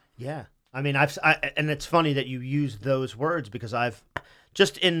necessary. Yeah. And it's funny that you use those words, because I've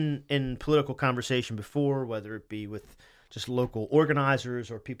just in political conversation before, whether it be with just local organizers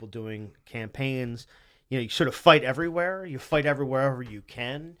or people doing campaigns, you sort of fight everywhere. You fight wherever you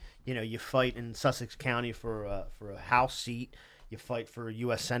can. You fight in Sussex County for a House seat. You fight for a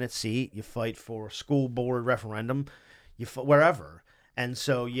U.S. Senate seat. You fight for a school board referendum. Wherever. And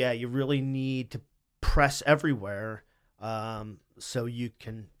so, yeah, you really need to press everywhere, so you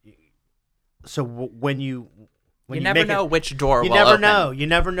can. So when you never know which door. You will never open. know. You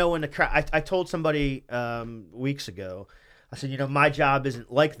never know when the crack. I told somebody weeks ago. I said, my job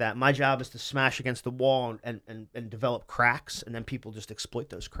isn't like that. My job is to smash against the wall and develop cracks, and then people just exploit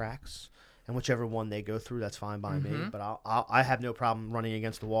those cracks. And whichever one they go through, that's fine by me. But I have no problem running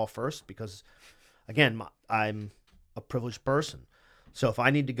against the wall first because, again, I'm a privileged person. So if I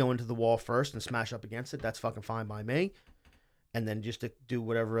need to go into the wall first and smash up against it, that's fucking fine by me. And then just to do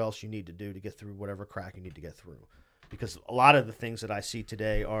whatever else you need to do to get through whatever crack you need to get through. Because a lot of the things that I see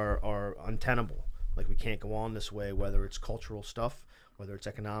today are untenable. Like, we can't go on this way, whether it's cultural stuff, whether it's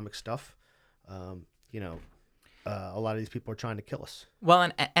economic stuff. A lot of these people are trying to kill us. Well,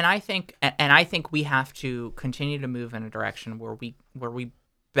 and I think we have to continue to move in a direction where we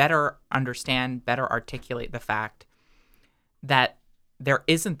better understand, better articulate the fact that there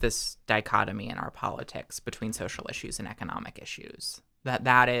isn't this dichotomy in our politics between social issues and economic issues.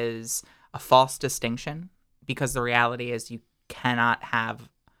 That is a false distinction, because the reality is you cannot have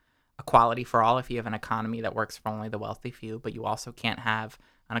equality for all if you have an economy that works for only the wealthy few, but you also can't have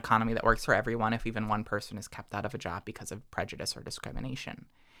an economy that works for everyone if even one person is kept out of a job because of prejudice or discrimination.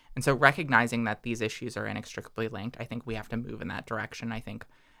 And so recognizing that these issues are inextricably linked, I think we have to move in that direction. I think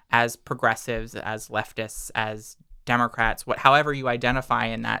as progressives, as leftists, as Democrats, however you identify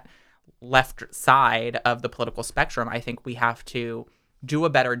in that left side of the political spectrum, I think we have to do a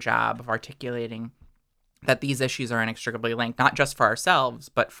better job of articulating that these issues are inextricably linked, not just for ourselves,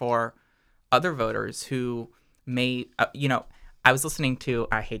 but for other voters who may, I was listening to,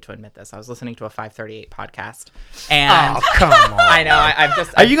 I hate to admit this, I was listening to a 538 podcast. And oh, come on. I know,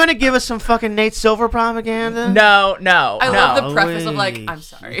 Are you going to give us some fucking Nate Silver propaganda? No. I love the preface of, like, I'm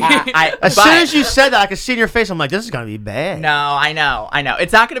sorry. As soon as you said that, I could see in your face, I'm like, this is going to be bad. No, I know.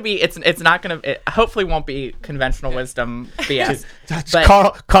 It's not going to be, it's not going to, it hopefully won't be conventional wisdom BS.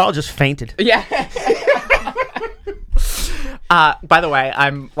 But, Carl just fainted. Yeah. By the way,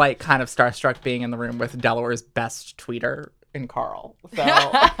 I'm like kind of starstruck being in the room with Delaware's best tweeter in Carl. So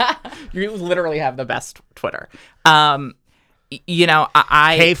you literally have the best Twitter. K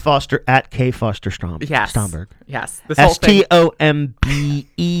Foster at K Foster Stromberg. Yes. Stromberg. Yes. This whole thing. STOMBERG.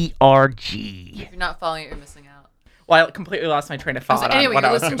 If you're not following it, you're missing out. Well, I completely lost my train of thought. Anyway, on what you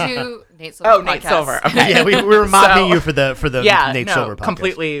I was listen doing. to Nate Silver. Oh, Nate Silver. Okay. Yeah, we were mocking you for the Nate Silver podcast.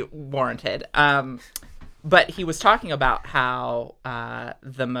 Completely warranted. But he was talking about how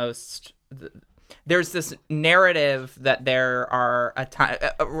there's this narrative that there are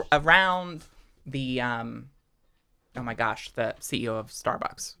around the oh my gosh, the CEO of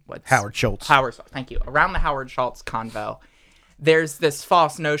Starbucks, Howard Schultz. Thank you. Around the Howard Schultz convo, there's this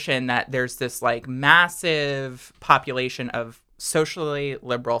false notion that there's this like massive population of socially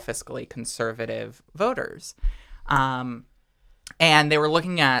liberal, fiscally conservative voters. And they were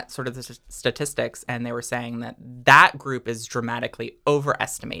looking at sort of the statistics, and they were saying that group is dramatically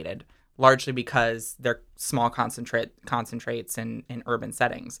overestimated, largely because they're small concentrates in urban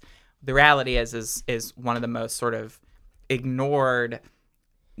settings. The reality is one of the most sort of ignored,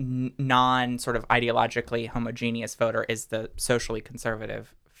 non sort of ideologically homogeneous voter is the socially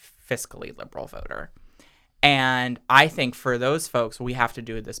conservative, fiscally liberal voter. And I think for those folks, we have to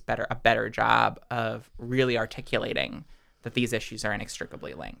do a better job of really articulating that these issues are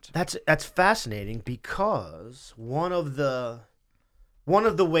inextricably linked. That's fascinating, because one of the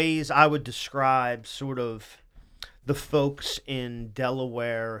ways I would describe sort of the folks in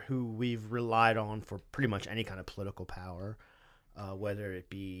Delaware who we've relied on for pretty much any kind of political power, whether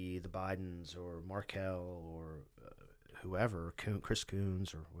it be the Bidens or Markell or whoever, Chris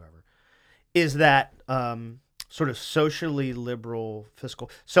Coons or whoever, is that sort of socially liberal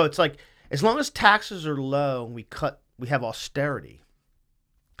fiscal. So it's like, as long as taxes are low and we have austerity,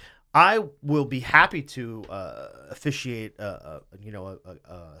 I will be happy to officiate a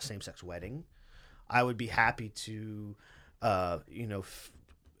same-sex wedding. I would be happy to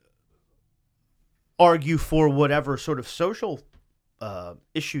argue for whatever sort of social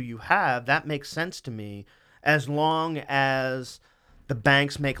issue you have. That makes sense to me, as long as the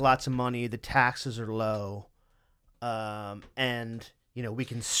banks make lots of money, the taxes are low, and we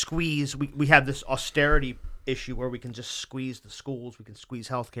can squeeze. We have this austerity issue where we can just squeeze the schools, we can squeeze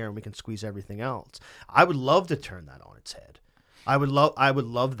healthcare, and we can squeeze everything else. I would love to turn that on its head. I would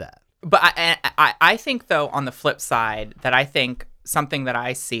love that. But I think, though, on the flip side, that I think something that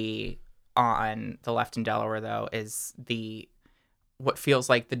I see on the left in Delaware, though, is what feels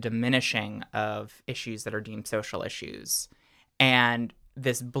like the diminishing of issues that are deemed social issues, and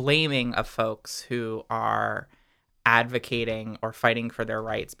this blaming of folks who are advocating or fighting for their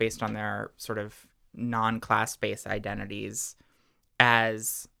rights based on their sort of non-class-based identities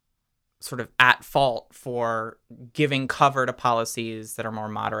as sort of at fault for giving cover to policies that are more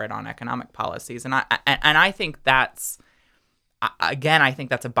moderate on economic policies. And I think that's, again, I think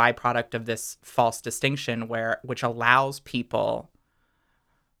that's a byproduct of this false distinction which allows people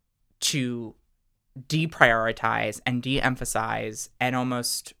to deprioritize and de-emphasize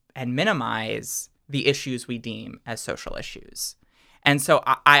and minimize the issues we deem as social issues. And so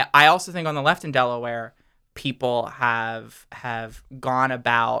I also think on the left in Delaware, people have gone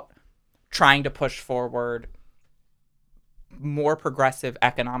about trying to push forward more progressive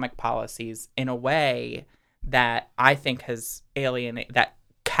economic policies in a way that I think has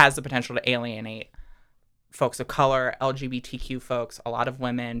the potential to alienate folks of color, LGBTQ folks, a lot of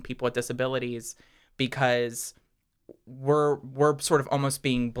women, people with disabilities, because we're sort of almost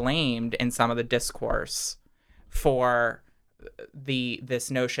being blamed in some of the discourse for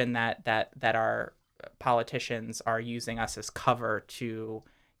this notion that our politicians are using us as cover to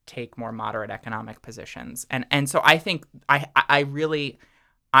take more moderate economic positions. And so I think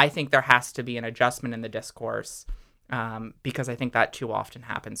I think there has to be an adjustment in the discourse, because I think that too often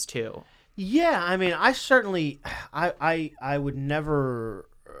happens too. Yeah, I mean, I would never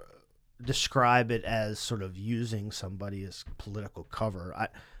describe it as sort of using somebody as political cover.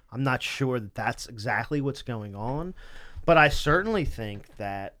 I'm not sure that that's exactly what's going on, but I certainly think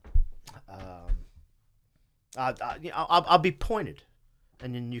that I'll be pointed,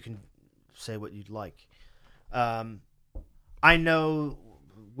 and then you can say what you'd like. I know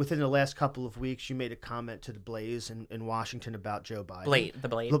within the last couple of weeks you made a comment to the Blaze in Washington about Joe Biden. The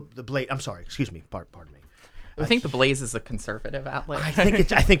Blade. The Blade. I'm sorry. Excuse me. Pardon me. I think the Blaze is a conservative outlet.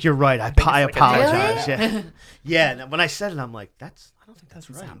 I think you're right. I apologize. Yeah. Yeah. And when I said it, I'm like, I don't think that's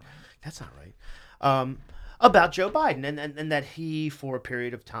right. That's not right. About Joe Biden and that he, for a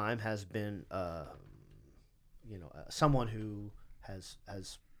period of time, has been, someone who has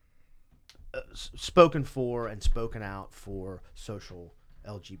spoken for and spoken out for social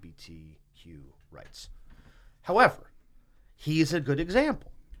LGBTQ rights. However, he is a good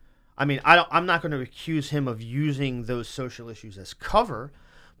example. I mean, I'm not going to accuse him of using those social issues as cover,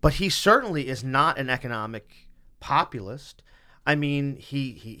 but he certainly is not an economic populist. I mean,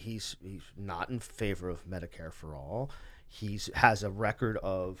 he's not in favor of Medicare for all. He has a record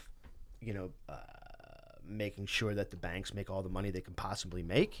of, making sure that the banks make all the money they can possibly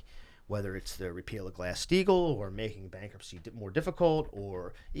make, whether it's the repeal of Glass-Steagall or making bankruptcy more difficult,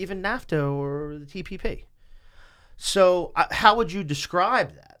 or even NAFTA or the TPP. So how would you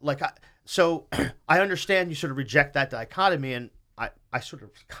describe that? I understand you sort of reject that dichotomy, and I sort of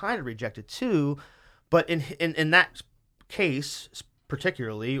kind of reject it too. But in that case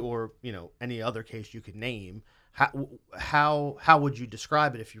particularly, or any other case you could name, how would you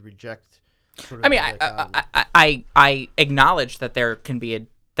describe it if you reject? Sort of I acknowledge that there can be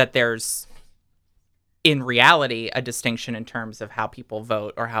there's in reality a distinction in terms of how people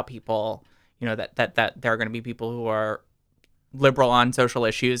vote, or how people that there are going to be people who are liberal on social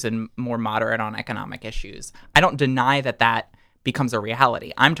issues and more moderate on economic issues. I don't deny that becomes a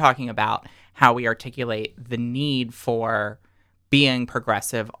reality. I'm talking about how we articulate the need for being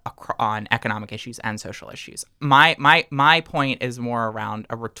progressive on economic issues and social issues. My point is more around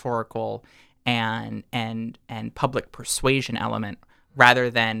a rhetorical and public persuasion element, rather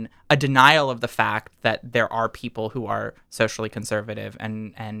than a denial of the fact that there are people who are socially conservative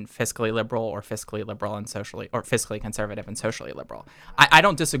and fiscally liberal, or fiscally liberal and socially, or fiscally conservative and socially liberal. I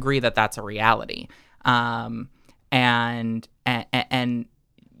don't disagree that that's a reality. Like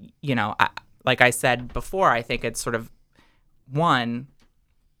I said before, I think it's sort of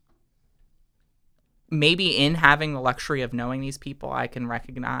maybe in having the luxury of knowing these people, I can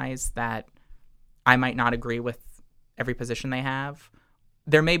recognize that I might not agree with every position they have.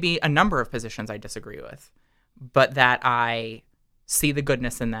 There may be a number of positions I disagree with, but that I see the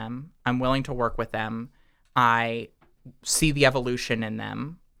goodness in them. I'm willing to work with them. I see the evolution in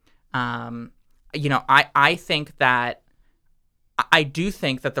them. I think that I do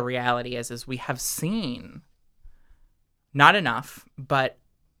think that the reality is we have seen not enough, but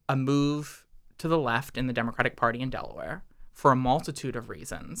a move to the left in the Democratic Party in Delaware for a multitude of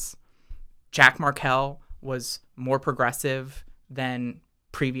reasons. Jack Markell was more progressive than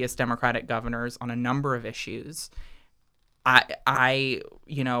previous Democratic governors on a number of issues. I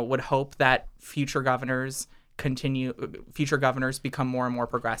would hope that future governors future governors become more and more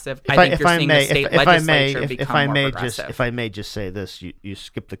progressive. I think you're seeing the state legislature become more progressive. If I may just say this, you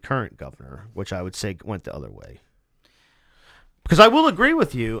skipped the current governor, which I would say went the other way. Because I will agree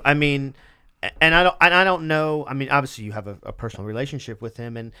with you. I mean, and I don't know. I mean, obviously you have a personal relationship with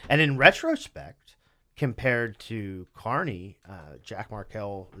him, and in retrospect, compared to Carney, Jack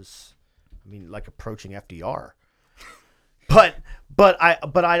Markell is, I mean, like approaching FDR. But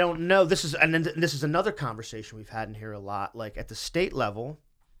I don't know. This is another conversation we've had in here a lot. Like at the state level,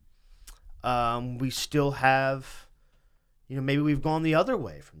 we still have, maybe we've gone the other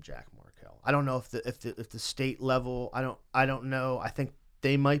way from Jack Markell. I don't know if the state level. I don't know. I think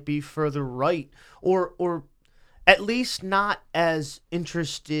they might be further right, or at least not as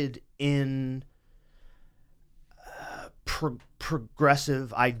interested in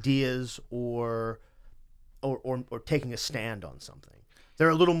progressive ideas or taking a stand on something. They're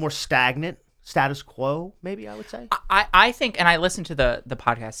a little more stagnant, status quo, maybe I would say. I think, and I listened to the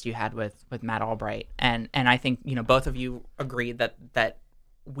podcast you had with Matt Albright, and I think both of you agreed that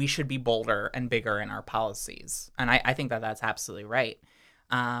we should be bolder and bigger in our policies, and I think that that's absolutely right.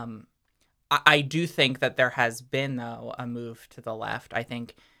 I do think that there has been, though, a move to the left. I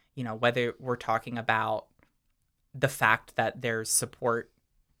think whether we're talking about the fact that there's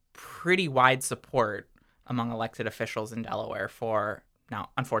pretty wide support among elected officials in Delaware for, now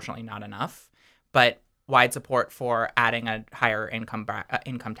unfortunately not enough, but wide support for adding a higher income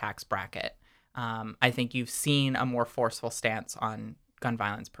tax bracket. I think you've seen a more forceful stance on gun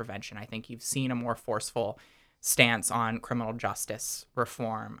violence prevention. I think you've seen a more forceful stance on criminal justice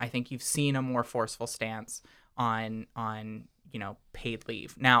reform. I think you've seen a more forceful stance on paid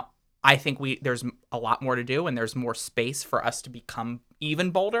leave. Now, I think there's a lot more to do, and there's more space for us to become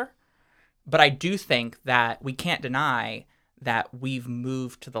even bolder. But I do think that we can't deny that we've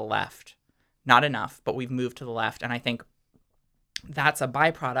moved to the left. Not enough, but we've moved to the left. And I think that's a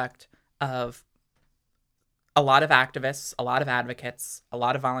byproduct of a lot of activists, a lot of advocates, a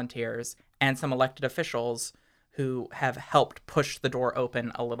lot of volunteers, and some elected officials who have helped push the door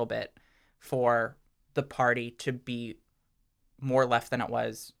open a little bit for the party to be more left than it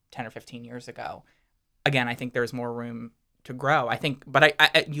was 10 or 15 years ago. Again, I think there's more room to grow. I think, but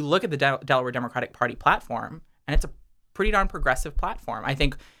you look at the Delaware Democratic Party platform, and it's a pretty darn progressive platform. I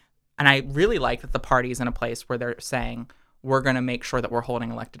think, and I really like that the party is in a place where they're saying, we're going to make sure that we're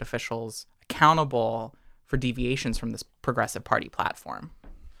holding elected officials accountable for deviations from this progressive party platform.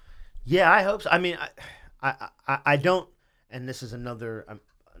 Yeah, I hope so. I mean, I don't, and this is another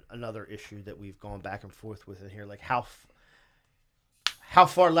issue that we've gone back and forth with in here, like how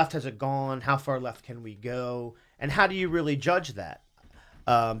far left has it gone? How far left can we go? And how do you really judge that?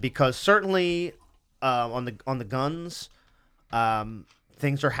 Because certainly on the guns,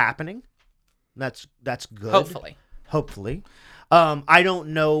 things are happening. That's good. Hopefully. I don't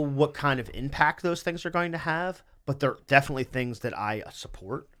know what kind of impact those things are going to have, but they're definitely things that I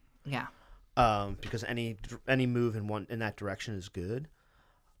support. Yeah. Because any move in that direction is good.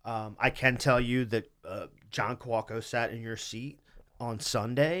 I can tell you that John Kowalko sat in your seat on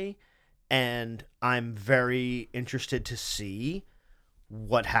Sunday, and I'm very interested to see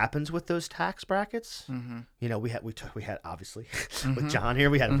what happens with those tax brackets. Mm-hmm. We had obviously with John here,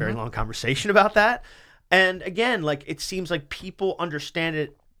 we had a very long conversation about that. And again, like it seems like people understand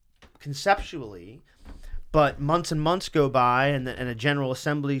it conceptually, but months and months go by, and a General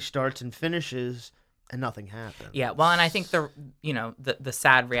Assembly starts and finishes, and nothing happens. Yeah, well, and I think the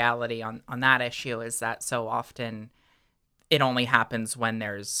sad reality on that issue is that so often it only happens when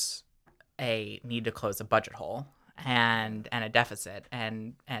there's a need to close a budget hole and a deficit,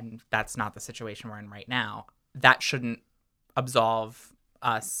 and that's not the situation we're in right now. That shouldn't absolve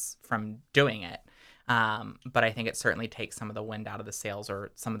us from doing it. But I think it certainly takes some of the wind out of the sails,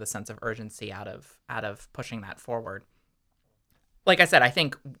 or some of the sense of urgency out of pushing that forward. Like I said, I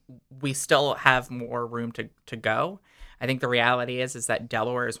think we still have more room to go. I think the reality is that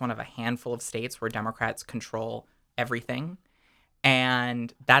Delaware is one of a handful of states where Democrats control everything.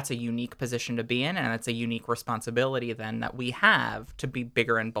 And that's a unique position to be in, and it's a unique responsibility then that we have to be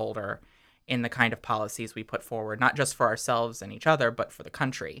bigger and bolder in the kind of policies we put forward, not just for ourselves and each other, but for the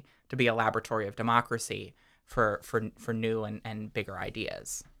country, to be a laboratory of democracy for new and bigger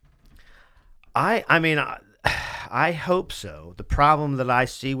ideas. I mean, I hope so. The problem that I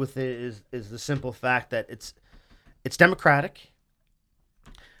see with it is the simple fact that it's democratic.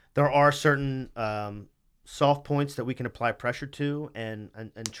 There are certain soft points that we can apply pressure to and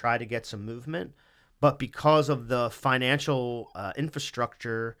try to get some movement, but because of the financial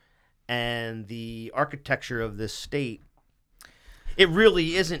infrastructure and the architecture of this state, it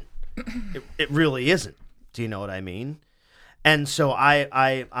really isn't. It really isn't. Do you know what I mean? And so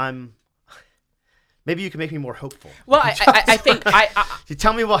I'm. Maybe you can make me more hopeful. Well, I think You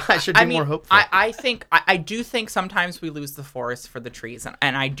tell me why I should be more hopeful. I do think sometimes we lose the forest for the trees,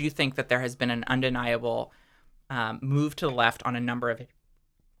 and I do think that there has been an undeniable move to the left on a number of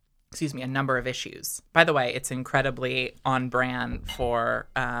issues. By the way, it's incredibly on brand for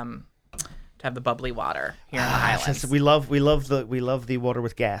to have the bubbly water here in the Highlands. We love the water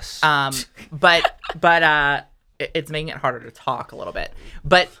with gas. But it's making it harder to talk a little bit.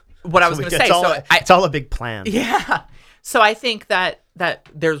 But what I was going to say, it's all a big plan. Yeah. So I think that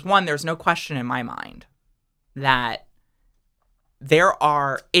there's no question in my mind that there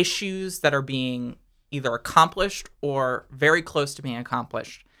are issues that are being either accomplished or very close to being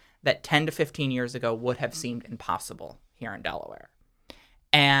accomplished that 10 to 15 years ago would have seemed impossible here in Delaware.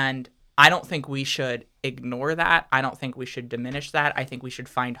 And I don't think we should ignore that. I don't think we should diminish that. I think we should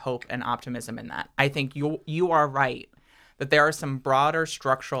find hope and optimism in that. I think you are right that there are some broader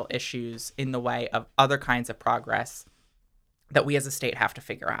structural issues in the way of other kinds of progress that we as a state have to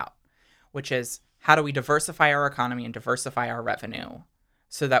figure out, which is how do we diversify our economy and diversify our revenue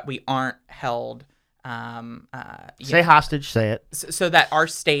so that we aren't held hostage, say it. So that our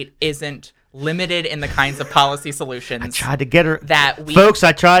state isn't limited in the kinds of policy solutions. I tried to get her.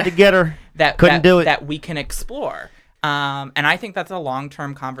 I tried to get her. Couldn't do it. That we can explore. And I think that's a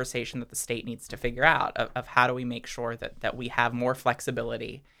long-term conversation that the state needs to figure out of how do we make sure that we have more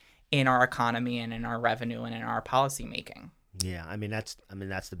flexibility in our economy and in our revenue and in our policy making. Yeah,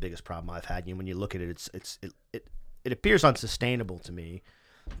 that's the biggest problem I've had. When you look at it, it appears unsustainable to me,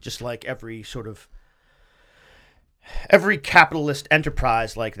 just like every capitalist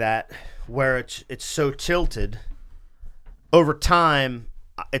enterprise like that, where it's so tilted over time,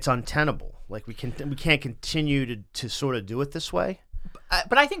 it's untenable. Like we can't continue to sort of do it this way.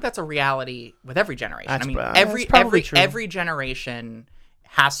 But I think that's a reality with every generation. True. Every generation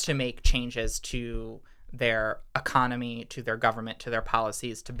has to make changes to their economy, to their government, to their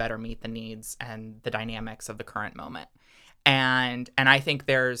policies to better meet the needs and the dynamics of the current moment. And I think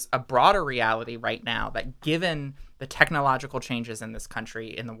there's a broader reality right now that given the technological changes in this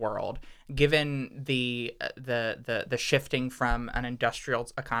country, in the world, given the shifting from an industrial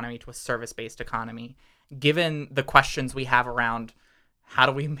economy to a service-based economy, given the questions we have around how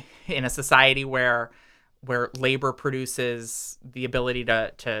do we, in a society where labor produces the ability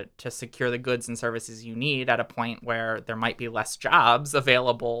to secure the goods and services you need at a point where there might be less jobs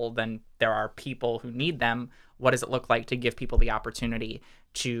available than there are people who need them, what does it look like to give people the opportunity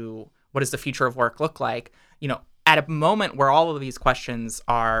to, what does the future of work look like? At a moment where all of these questions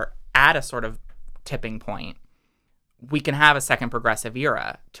are at a sort of tipping point, we can have a second progressive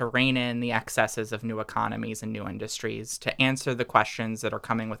era to rein in the excesses of new economies and new industries, to answer the questions that are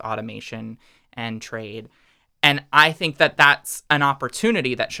coming with automation and trade. And I think that that's an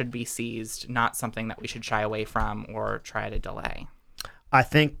opportunity that should be seized, not something that we should shy away from or try to delay. I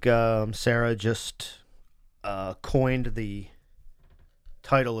think Sarah just coined the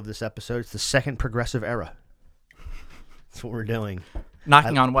title of this episode. It's the second progressive era. That's what we're doing.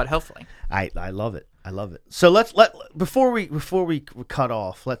 Knocking on wood, hopefully. I love it. I love it. So before we cut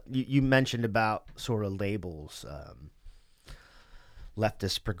off, you mentioned about sort of labels,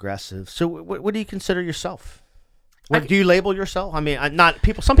 leftist, progressive. So what do you consider yourself? Do you label yourself? Not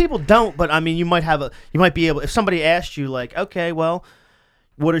people. Some people don't, but you might be able. If somebody asked you, like, okay, well,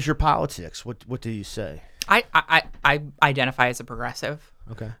 what is your politics? What do you say? I identify as a progressive.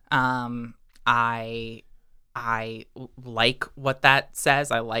 Okay. I like what that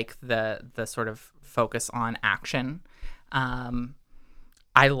says. I like the sort of focus on action.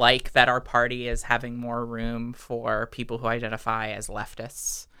 I like that our party is having more room for people who identify as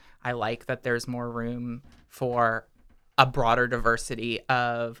leftists. I like that there's more room for a broader diversity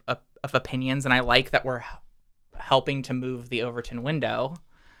of opinions, and I like that we're helping to move the Overton window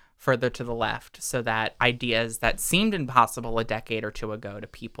further to the left so that ideas that seemed impossible a decade or two ago to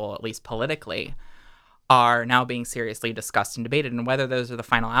people, at least politically, are now being seriously discussed and debated. And whether those are the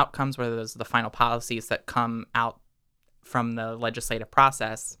final outcomes, whether those are the final policies that come out from the legislative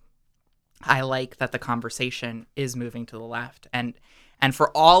process, I like that the conversation is moving to the left. And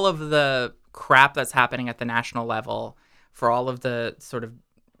for all of the crap that's happening at the national level, for all of the sort of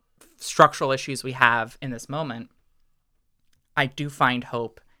structural issues we have in this moment, I do find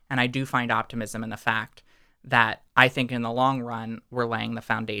hope and I do find optimism in the fact that I think in the long run, we're laying the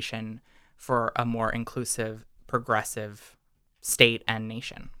foundation for a more inclusive, progressive state and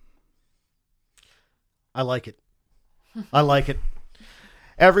nation. I like it. I like it.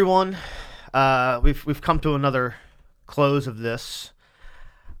 Everyone, we've come to another close of this.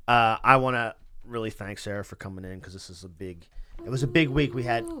 I want to really thank Sarah for coming in because it was a big week. We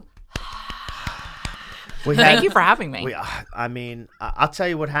had. Thank you for having me. I'll tell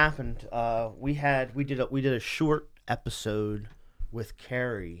you what happened. We did a short episode with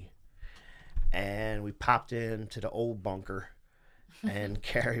Carrie, and we popped into the old bunker, and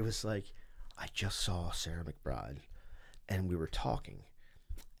Carrie was like, "I just saw Sarah McBride," and we were talking,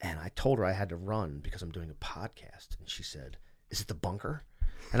 and I told her I had to run because I'm doing a podcast, and she said, "Is it the bunker?"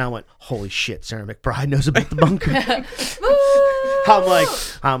 And I went, "Holy shit, Sarah McBride knows about the bunker."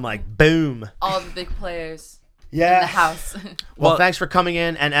 I'm like, boom. All the big players in Yeah. the house. Well, thanks for coming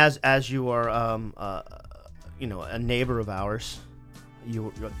in, and as you are, a neighbor of ours,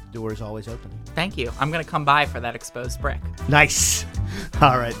 your door is always open. Thank you. I'm going to come by for that exposed brick. Nice.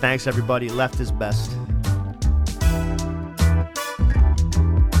 All right, thanks everybody. Left is best.